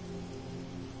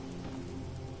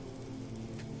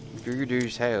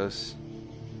 Gerger's house.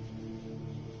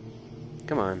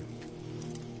 Come on.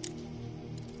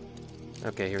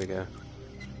 Okay, here we go.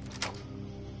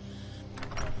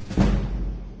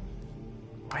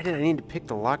 Why did I need to pick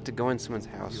the lock to go in someone's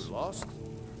house? You lost?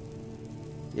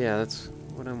 Yeah, that's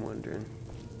what I'm wondering.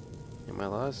 Am I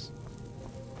lost?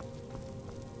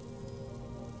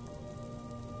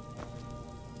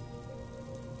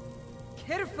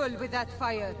 Careful with that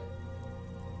fire.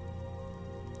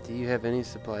 Do you have any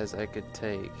supplies I could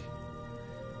take?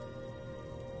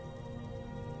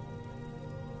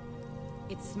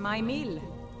 It's my mill.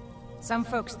 Some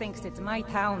folks thinks it's my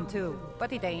town too,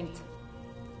 but it ain't.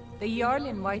 The Jarl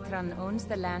in Whiterun owns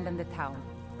the land and the town.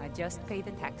 I just pay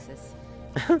the taxes.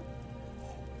 Is there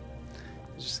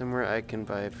somewhere I can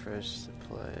buy fresh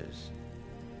supplies?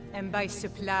 And by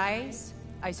supplies,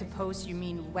 I suppose you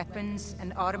mean weapons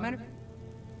and armor?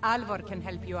 Alvor can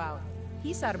help you out.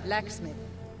 He's our blacksmith.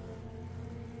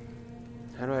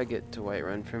 How do I get to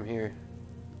Whiterun from here?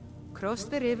 Cross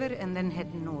the river and then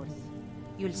head north.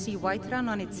 You'll see Whiterun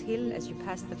on its hill as you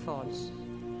pass the falls.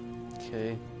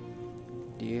 Okay.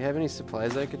 Do you have any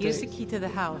supplies I could Here's the take? key to the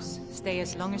house. Stay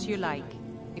as long as you like.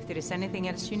 If there is anything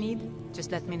else you need,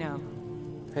 just let me know.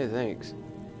 Hey, thanks.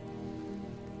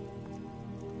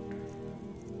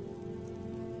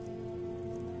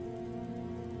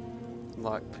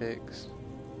 Lock picks.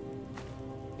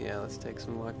 Yeah, let's take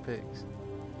some lock picks.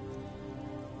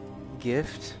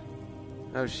 Gift?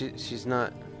 Oh, she's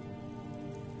not.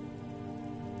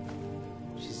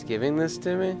 She's giving this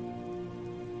to me?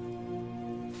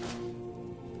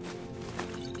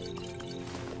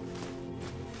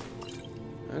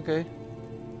 Okay.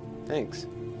 Thanks.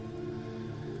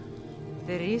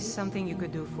 There is something you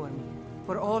could do for me.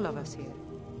 For all of us here.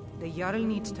 The Jarl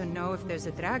needs to know if there's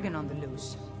a dragon on the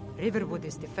loose. Riverwood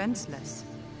is defenseless.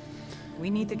 We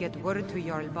need to get word to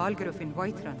Jarl Balgruuf in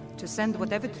Whiterun to send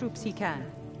whatever troops he can.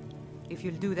 If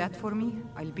you'll do that for me,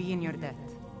 I'll be in your debt.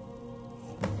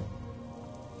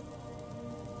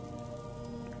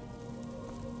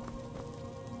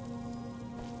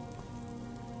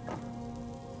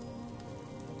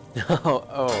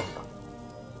 Oh.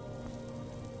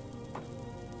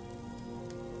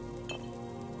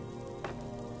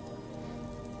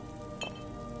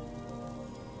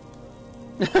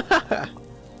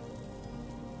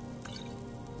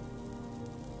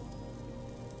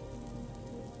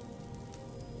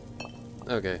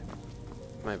 Okay.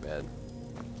 My bad.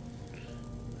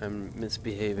 I'm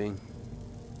misbehaving.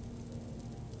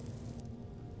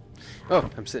 Oh,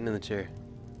 I'm sitting in the chair.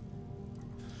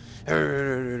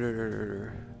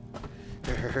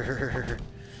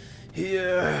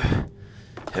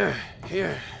 Here.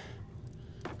 Here.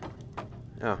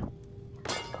 Oh.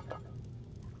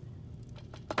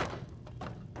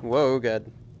 Whoa,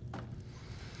 God.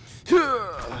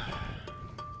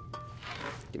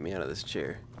 Get me out of this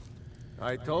chair.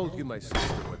 I told you my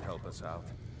sister would help us out.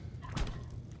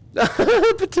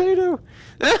 Potato!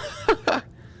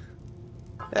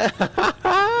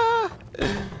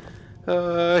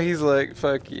 He's like,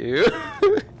 fuck you.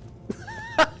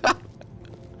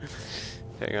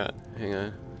 Hang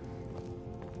on.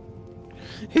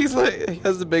 He's like, he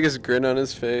has the biggest grin on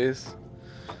his face.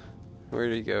 Where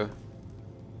did he go?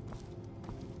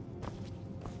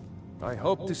 I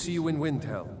hope to see you in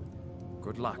Windhelm.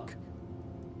 Good luck.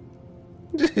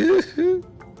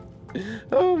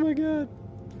 Oh my god.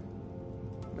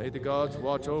 May the gods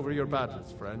watch over your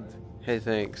battles, friend. Hey,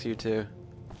 thanks. You too.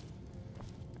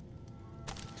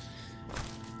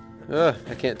 Ugh,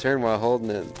 I can't turn while holding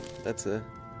it. That's a...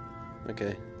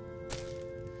 Okay.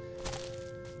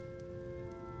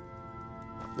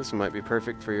 This one might be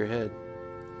perfect for your head.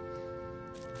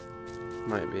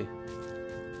 Might be.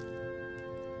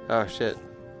 Oh, shit.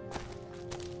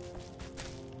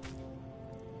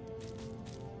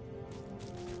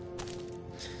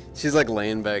 She's like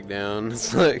laying back down.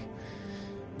 It's like...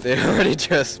 They already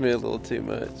trust me a little too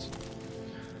much.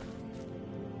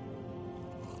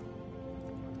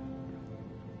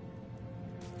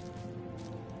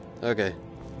 Okay.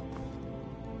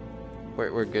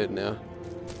 We're good now.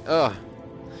 Oh.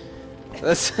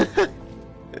 That's...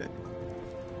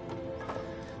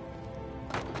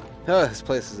 Oh, this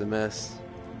place is a mess.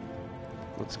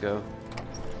 Let's go.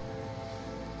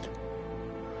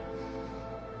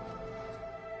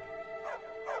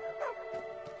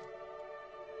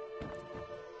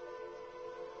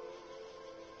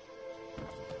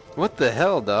 What the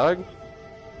hell, dog?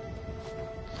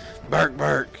 Bark,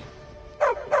 bark.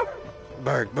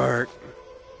 Bark, bark.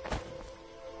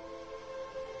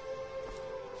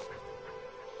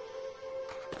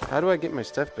 How do I get my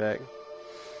stuff back?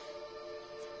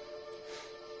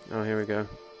 Oh, here we go.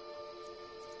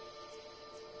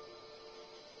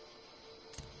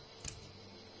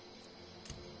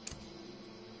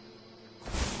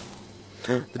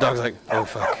 The dog's like, oh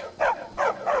fuck.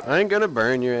 I ain't gonna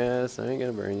burn your ass. I ain't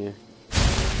gonna burn you.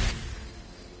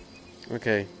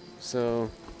 Okay, so...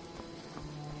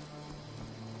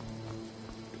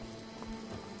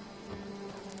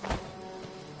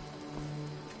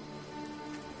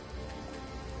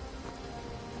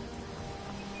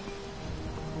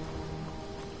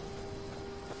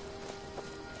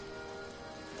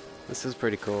 This is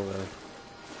pretty cool, though.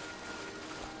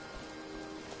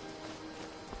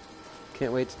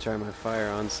 Can't wait to try my fire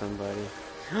on somebody.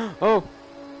 Oh!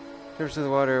 Surface of the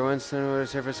water. Once in the water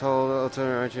surface, hold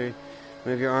alternate archery.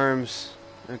 Move your arms.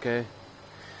 Okay.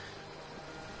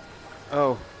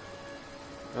 Oh.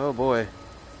 Oh boy.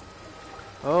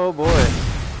 Oh boy.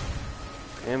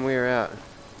 And we are out.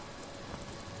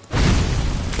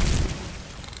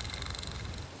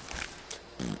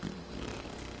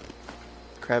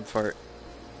 Crab fart.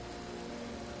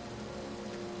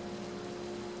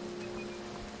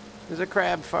 There's a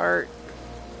crab fart.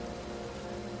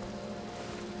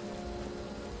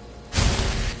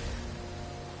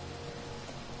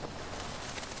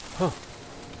 Huh.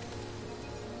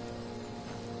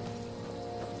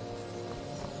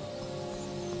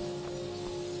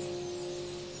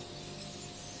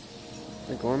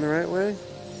 Am I going the right way?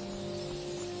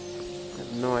 I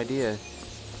have no idea.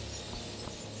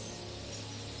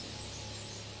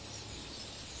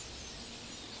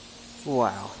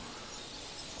 Wow.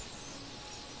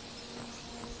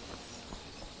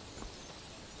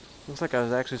 Looks like I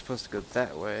was actually supposed to go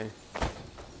that way.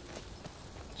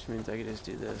 Which means I could just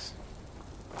do this.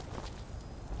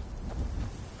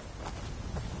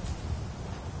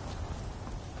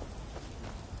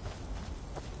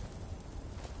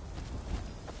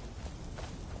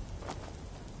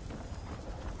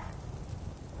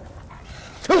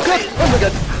 Oh god! Oh my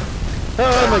god!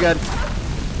 Oh my god!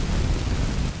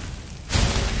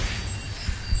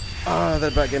 Oh,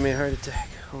 that about gave me a heart attack.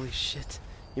 Holy shit.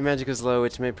 Your magic is low,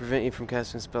 which may prevent you from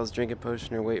casting spells. Drink a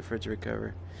potion or wait for it to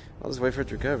recover. I'll just wait for it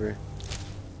to recover.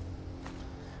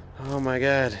 Oh my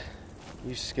god.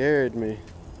 You scared me.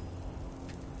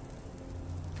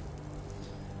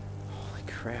 Holy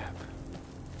crap.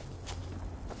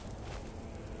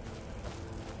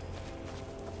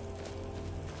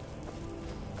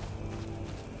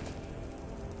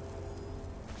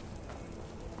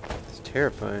 It's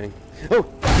terrifying. Oh!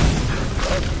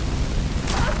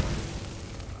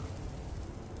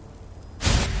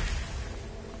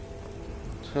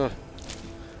 Huh.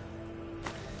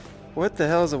 What the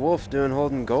hell is a wolf doing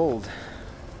holding gold?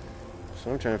 That's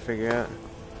what I'm trying to figure out.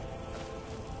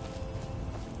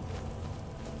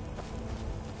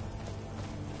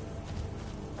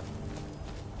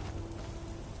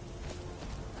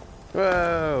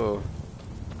 Whoa!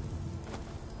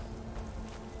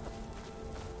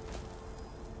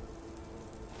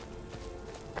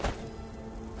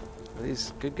 Are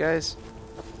these good guys?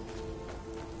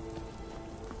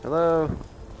 Hello?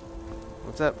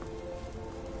 What's up?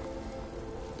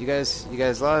 You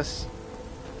guys lost?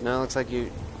 No, looks like you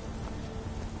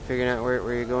figuring out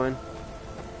where you're going.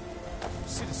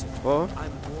 Citizen, Whoa?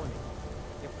 I'm warning.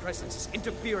 Your presence is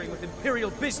interfering with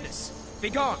Imperial business. Be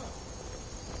gone!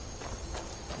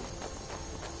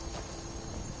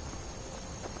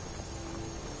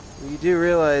 You do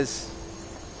realize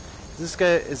is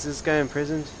this guy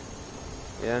imprisoned?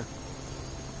 Yeah.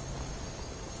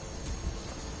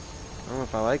 I don't know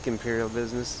if I like Imperial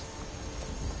business.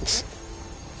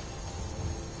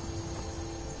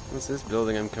 What's this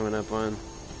building I'm coming up on?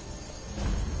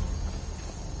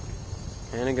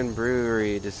 Hannigan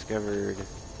Brewery discovered.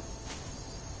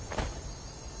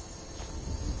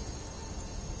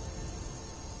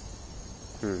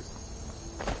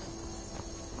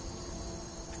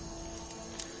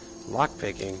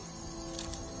 Lockpicking.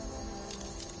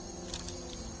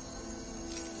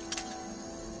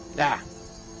 Ah!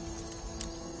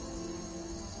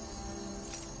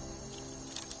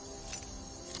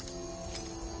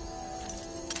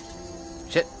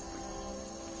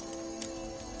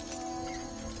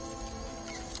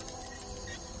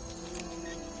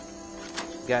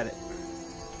 Got it.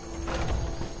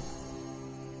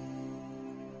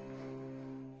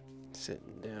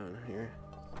 Sitting down here.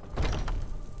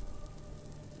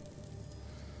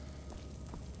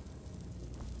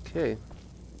 Okay.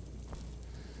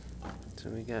 So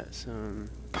we got some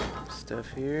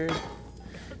stuff here.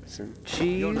 Some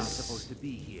cheese. You're not supposed to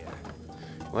be here.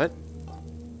 What?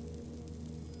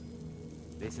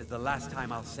 This is the last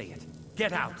time I'll say it.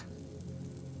 Get out!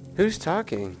 Who's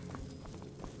talking?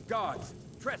 Guards!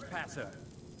 Trespasser!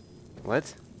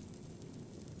 What?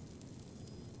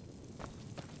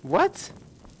 What?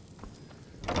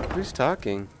 Who's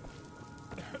talking?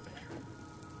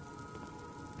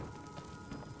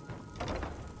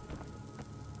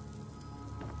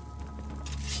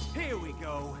 Here we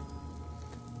go!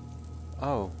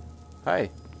 Oh.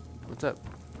 Hi. What's up?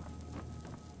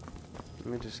 Let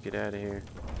me just get out of here.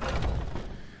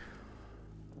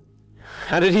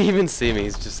 How did he even see me?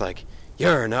 He's just like,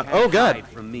 you're not. Oh god! Hide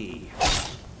from me.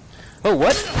 Oh,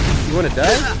 what? You want to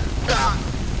die?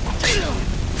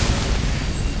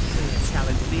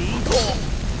 Challenge me?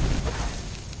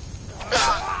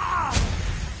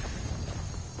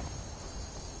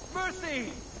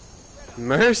 Mercy!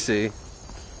 Mercy?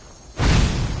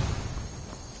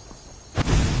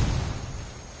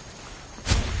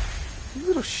 You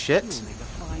little shit. You'll make a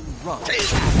fine rug.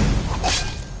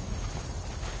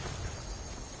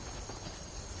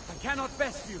 I cannot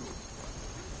best you.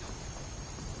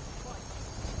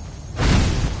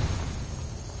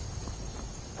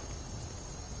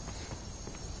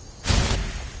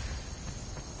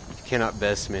 You cannot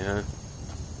best me, huh?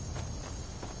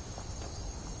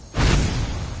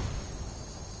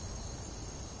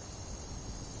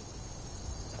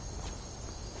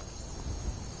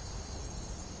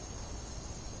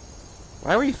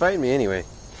 Why were you fighting me anyway?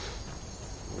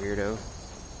 Weirdo.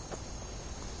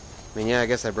 I mean, yeah, I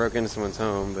guess I broke into someone's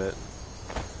home, but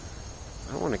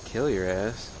I don't want to kill your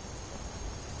ass.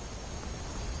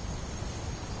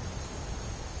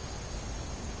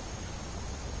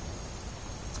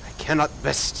 I cannot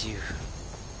best you.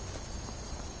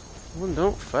 Well,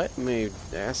 don't fight me,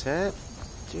 asshat.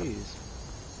 Jeez.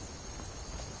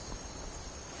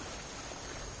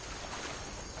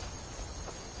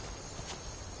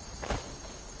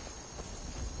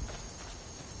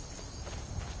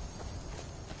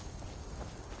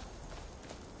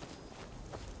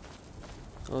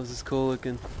 Oh, this is cool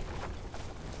looking.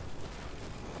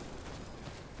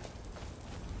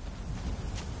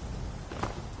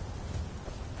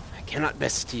 I cannot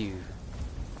best you.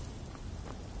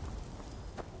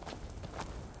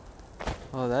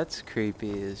 Oh, that's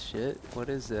creepy as shit. What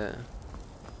is that?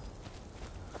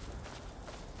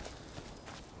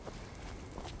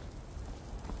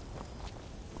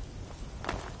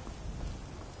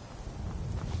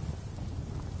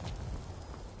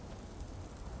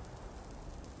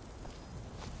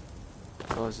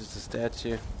 Oh, it's just a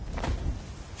statue.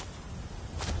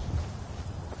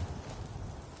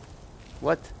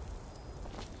 What?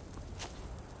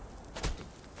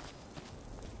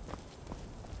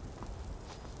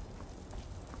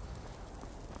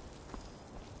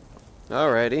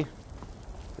 Alrighty.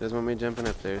 Doesn't want me jumping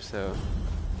up there, so.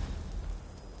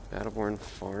 Battleborn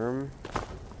Farm.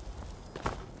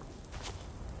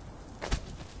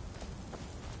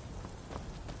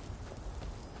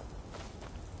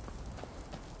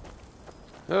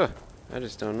 Oh, I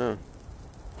just don't know.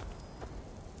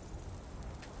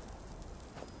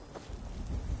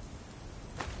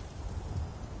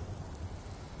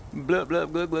 Blah blah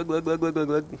blah blah blah blah blah blah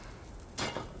blah.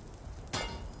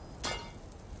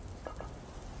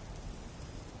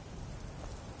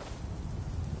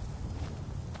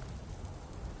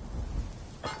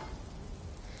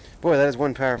 Boy, that is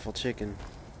one powerful chicken.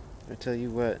 I tell you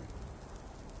what.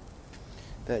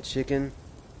 That chicken.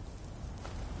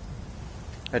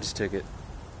 I just took it.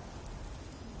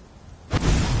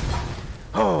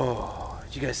 Oh,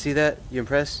 did you guys see that? You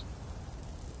impressed?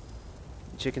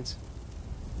 Chickens?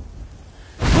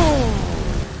 Oh!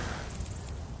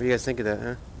 What do you guys think of that,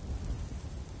 huh?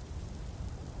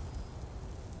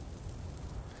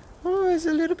 Oh, it's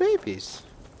the little babies.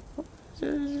 Oh,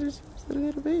 it's the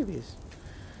little babies.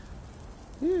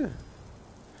 Yeah.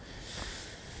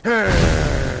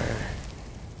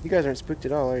 You guys aren't spooked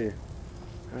at all, are you?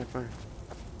 Alright, fine.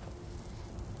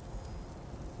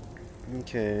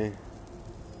 Okay.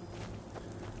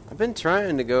 I've been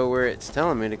trying to go where it's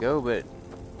telling me to go, but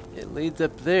it leads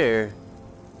up there.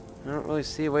 I don't really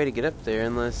see a way to get up there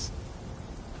unless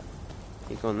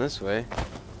keep going this way.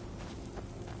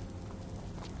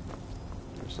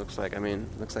 Which looks like, I mean,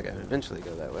 looks like I eventually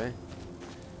go that way.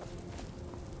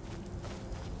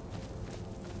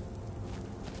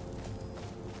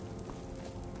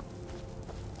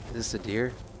 this a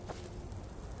deer?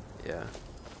 Yeah.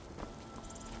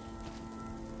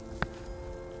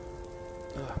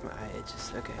 Oh, my eye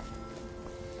itches. Okay.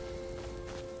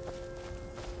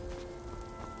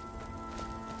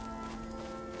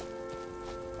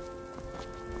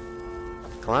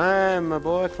 Climb, my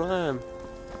boy, climb.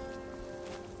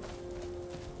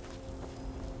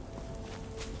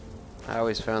 I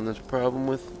always found this problem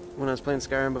with when I was playing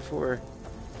Skyrim before.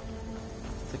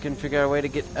 I couldn't figure out a way to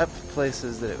get up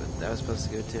places that I was supposed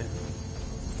to go to.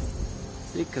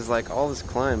 See, because like all this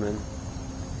climbing.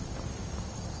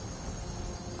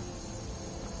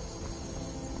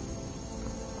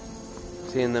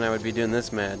 See, and then I would be doing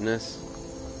this madness.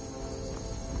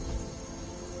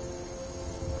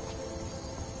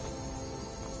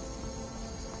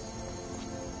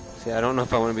 See, I don't know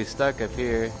if I want to be stuck up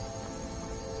here.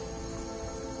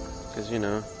 Because, you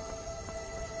know.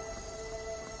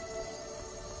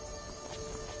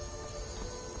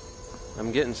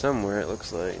 I'm getting somewhere, it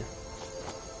looks like.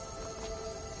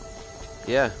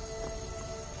 Yeah.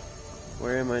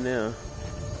 Where am I now?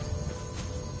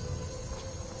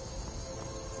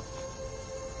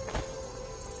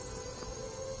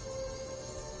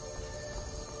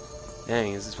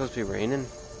 Dang, is it supposed to be raining?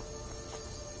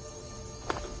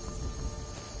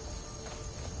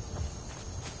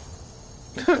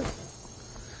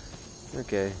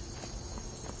 Okay.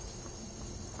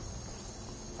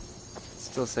 It's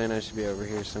still saying I should be over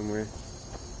here somewhere.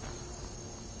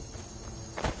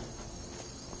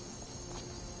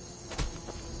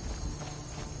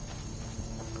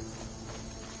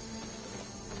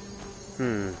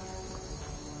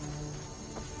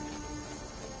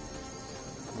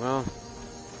 Well.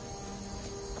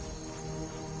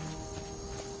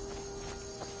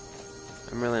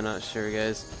 I'm really not sure,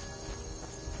 guys.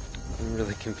 I'm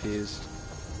really confused.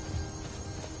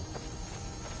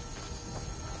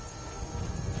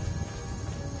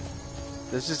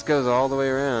 This just goes all the way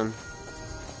around.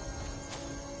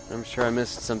 I'm sure I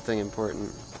missed something important.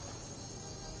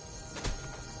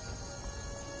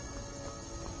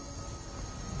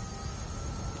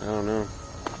 I don't know.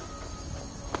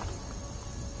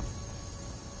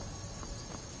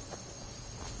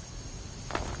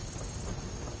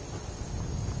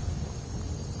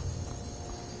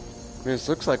 I mean, this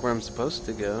looks like where I'm supposed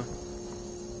to go.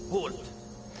 Halt!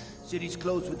 City's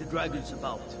closed with the dragons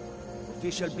about.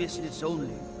 Official business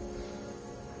only.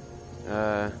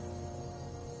 I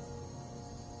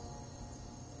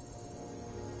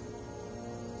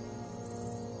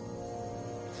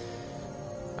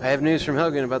have news from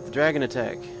Helgen about the dragon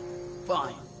attack.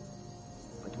 Fine.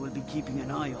 But we'll be keeping an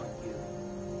eye on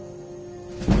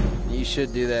you. You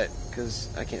should do that, because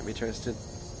I can't be trusted.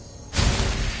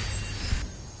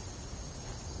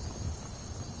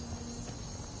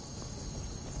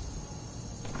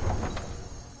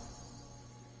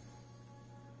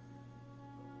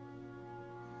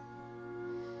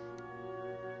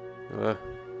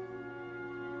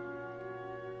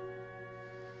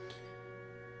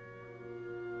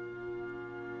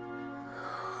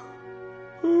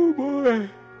 Oh boy.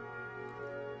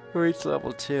 We reached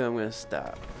level 2, I'm gonna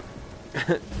stop.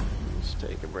 Just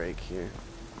take a break here.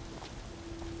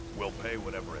 We'll pay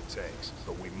whatever it takes,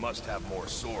 but we must have more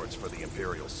swords for the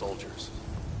Imperial soldiers.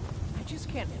 I just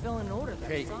can't fill an order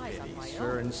that size on my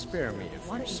sir, own. and spare me if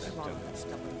Why you don't you sent swallow him. that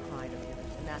stubborn pride of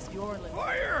yours and ask your little...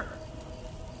 Fire!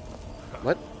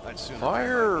 What? I'd sooner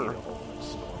Fire!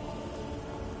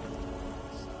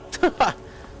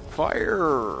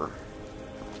 Fire!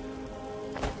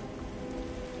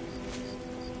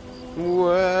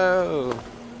 Whoa!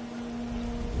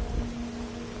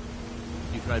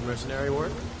 You tried mercenary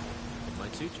work? It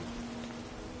might suit you.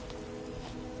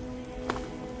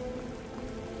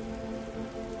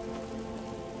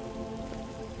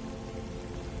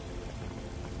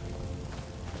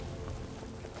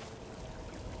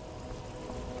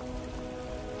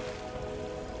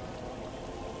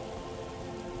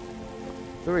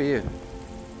 Who are you?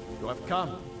 You have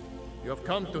come. You have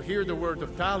come to hear the word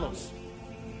of Talos.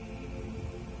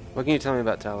 What can you tell me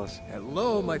about Talos?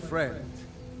 Hello, my friend.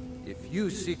 If you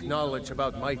seek knowledge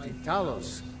about mighty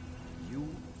Talos, you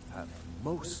have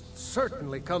most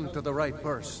certainly come to the right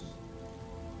person.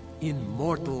 In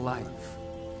mortal life,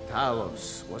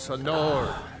 Talos was a Nord,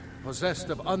 possessed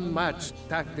of unmatched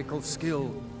tactical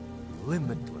skill,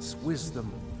 limitless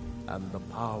wisdom, and the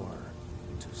power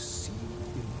to see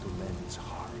into men's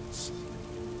hearts.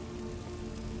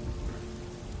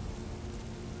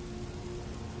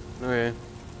 Okay.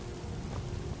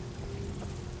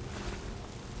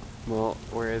 Well,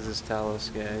 where is this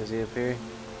Talos guy? Is he up here?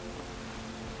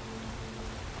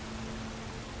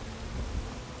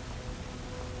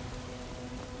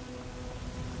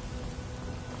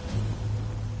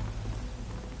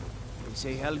 They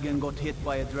say Helgen got hit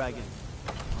by a dragon.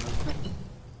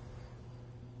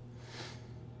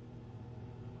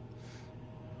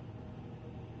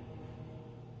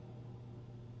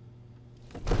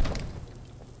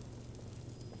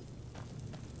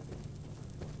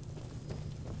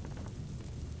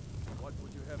 What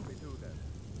would you have me do then?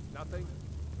 Nothing?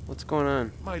 What's going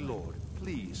on? My lord,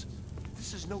 please.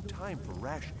 This is no time for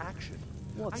rash action.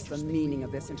 What's the meaning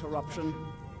of this interruption?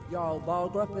 Jarl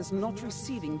Balgrup is not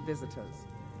receiving visitors.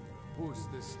 Who's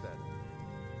this then?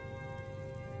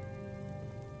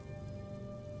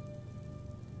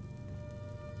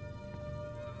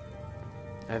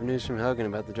 I have news from Helgen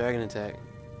about the dragon attack.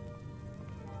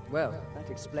 Well, that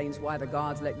explains why the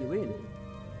guards let you in.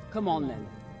 Come on then.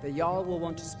 The Jarl will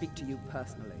want to speak to you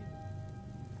personally.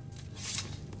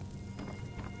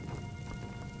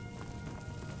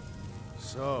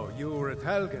 So, you were at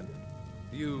Helgen.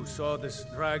 You saw this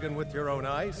dragon with your own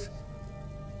eyes?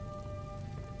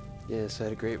 Yes, I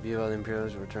had a great view while the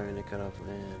Imperials were trying to cut off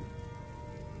land.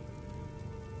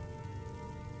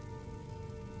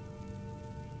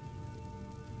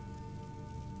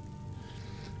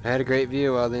 I had a great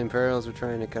view while the Imperials were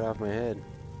trying to cut off my head.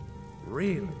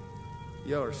 Really?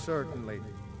 You're certainly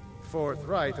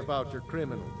forthright about your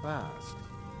criminal past.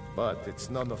 But it's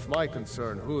none of my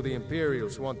concern who the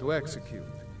Imperials want to execute,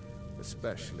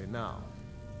 especially now.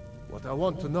 What I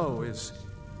want to know is,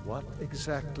 what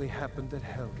exactly happened at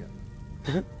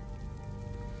Helgen?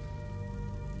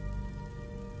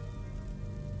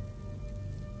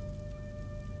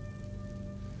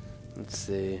 Let's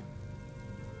see.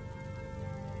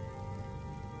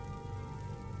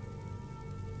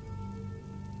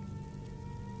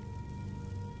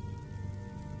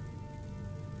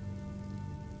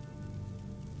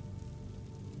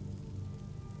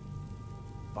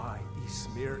 By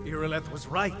Ismir, Irileth was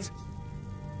right.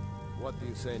 What do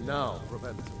you say now,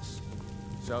 Proventus?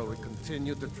 Shall we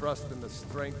continue to trust in the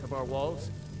strength of our walls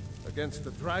against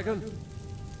the dragon?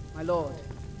 My lord,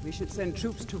 we should send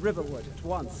troops to Riverwood at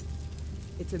once.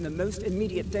 It's in the most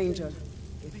immediate danger.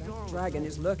 If that dragon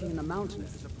is lurking in the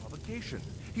mountains. It's a provocation.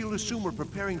 He'll assume we're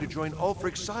preparing to join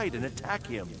Ulfric's side and attack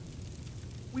him.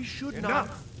 We should not...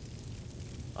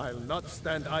 I'll not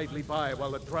stand idly by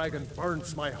while the dragon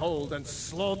burns my hold and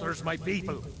slaughters my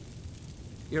people.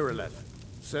 Irileth,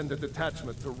 send a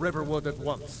detachment to Riverwood at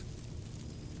once.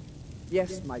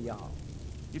 Yes, my Jarl.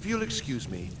 If you'll excuse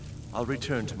me, I'll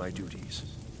return to my duties.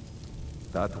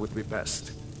 That would be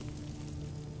best.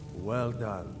 Well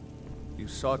done. You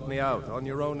sought me out on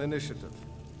your own initiative.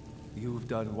 You've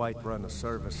done Whiterun a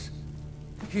service.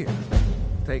 Here,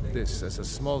 take this as a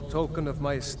small token of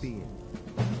my esteem.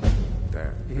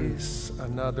 There is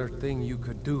another thing you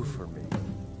could do for me.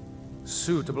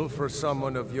 Suitable for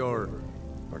someone of your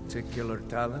particular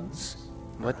talents?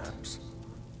 What? Perhaps.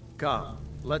 Come,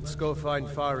 let's go find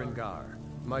Farengar,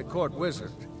 my court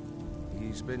wizard.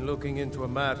 He's been looking into a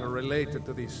matter related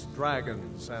to these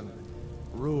dragons and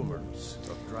rumors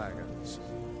of dragons.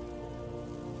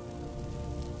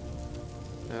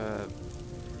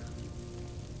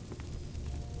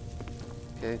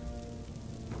 Okay.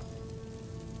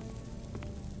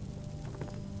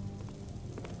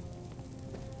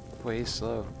 Boy, he's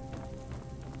slow.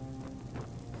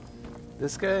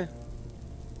 This guy?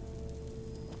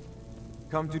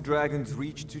 Come to Dragon's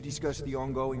Reach to discuss the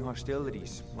ongoing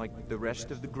hostilities, like the rest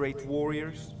of the great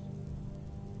warriors?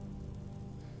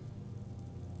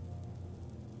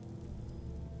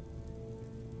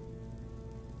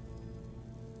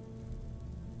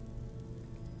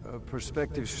 A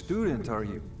prospective student, are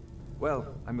you?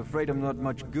 Well, I'm afraid I'm not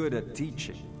much good at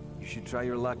teaching. You should try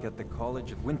your luck at the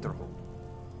College of Winterhold.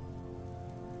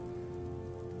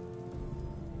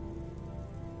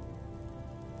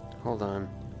 Hold on.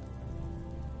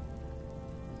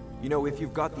 You know, if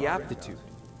you've got the aptitude,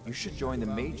 you should join the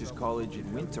Mages College in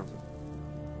Winterhold.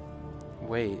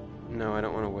 Wait. No, I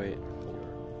don't want to wait.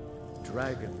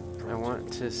 Dragon. I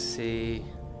want to see...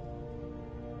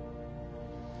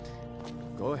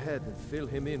 Go ahead and fill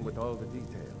him in with all the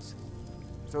details.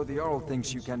 So the Jarl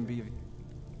thinks you can be...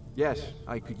 Yes,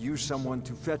 I could use someone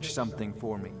to fetch something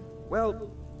for me. Well,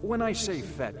 when I say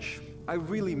fetch, I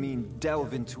really mean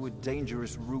delve into a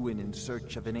dangerous ruin in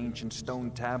search of an ancient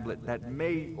stone tablet that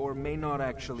may or may not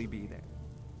actually be there.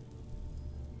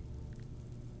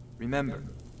 Remember,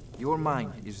 your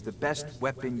mind is the best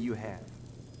weapon you have.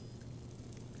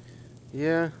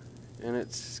 Yeah, and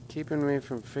it's keeping me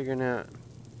from figuring out...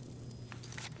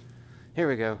 Here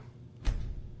we go.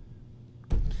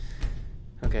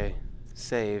 Okay,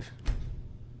 save.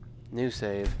 New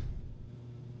save.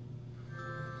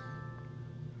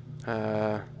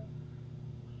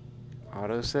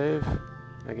 Autosave?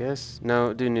 I guess.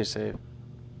 No, do new save.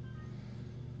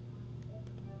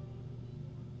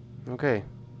 Okay.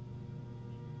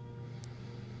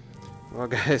 Well,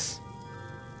 guys,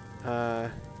 I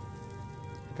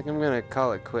think I'm gonna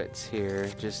call it quits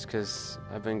here, just because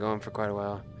I've been going for quite a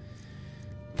while.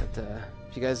 But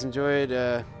if you guys enjoyed,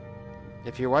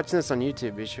 if you're watching this on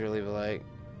YouTube, be sure to leave a like.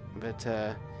 But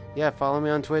yeah, follow me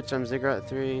on Twitch. I'm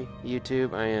Ziggurat3.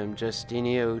 YouTube, I am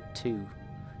Justinio2,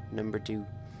 number 2,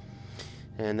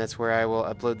 and that's where I will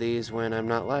upload these when I'm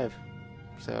not live.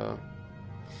 So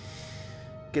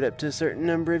get up to a certain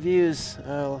number of views,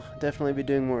 I'll definitely be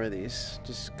doing more of these.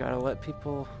 Just gotta let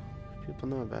people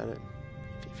know about it.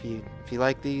 If you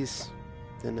like these,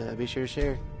 then be sure to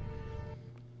share.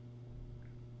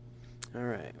 All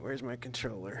right, where's my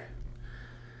controller?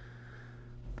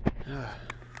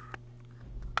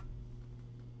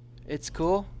 It's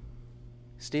cool.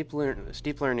 Steep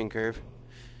learning curve,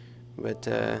 but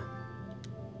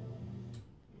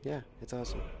yeah, it's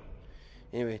awesome.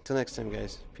 Anyway, till next time,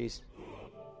 guys. Peace.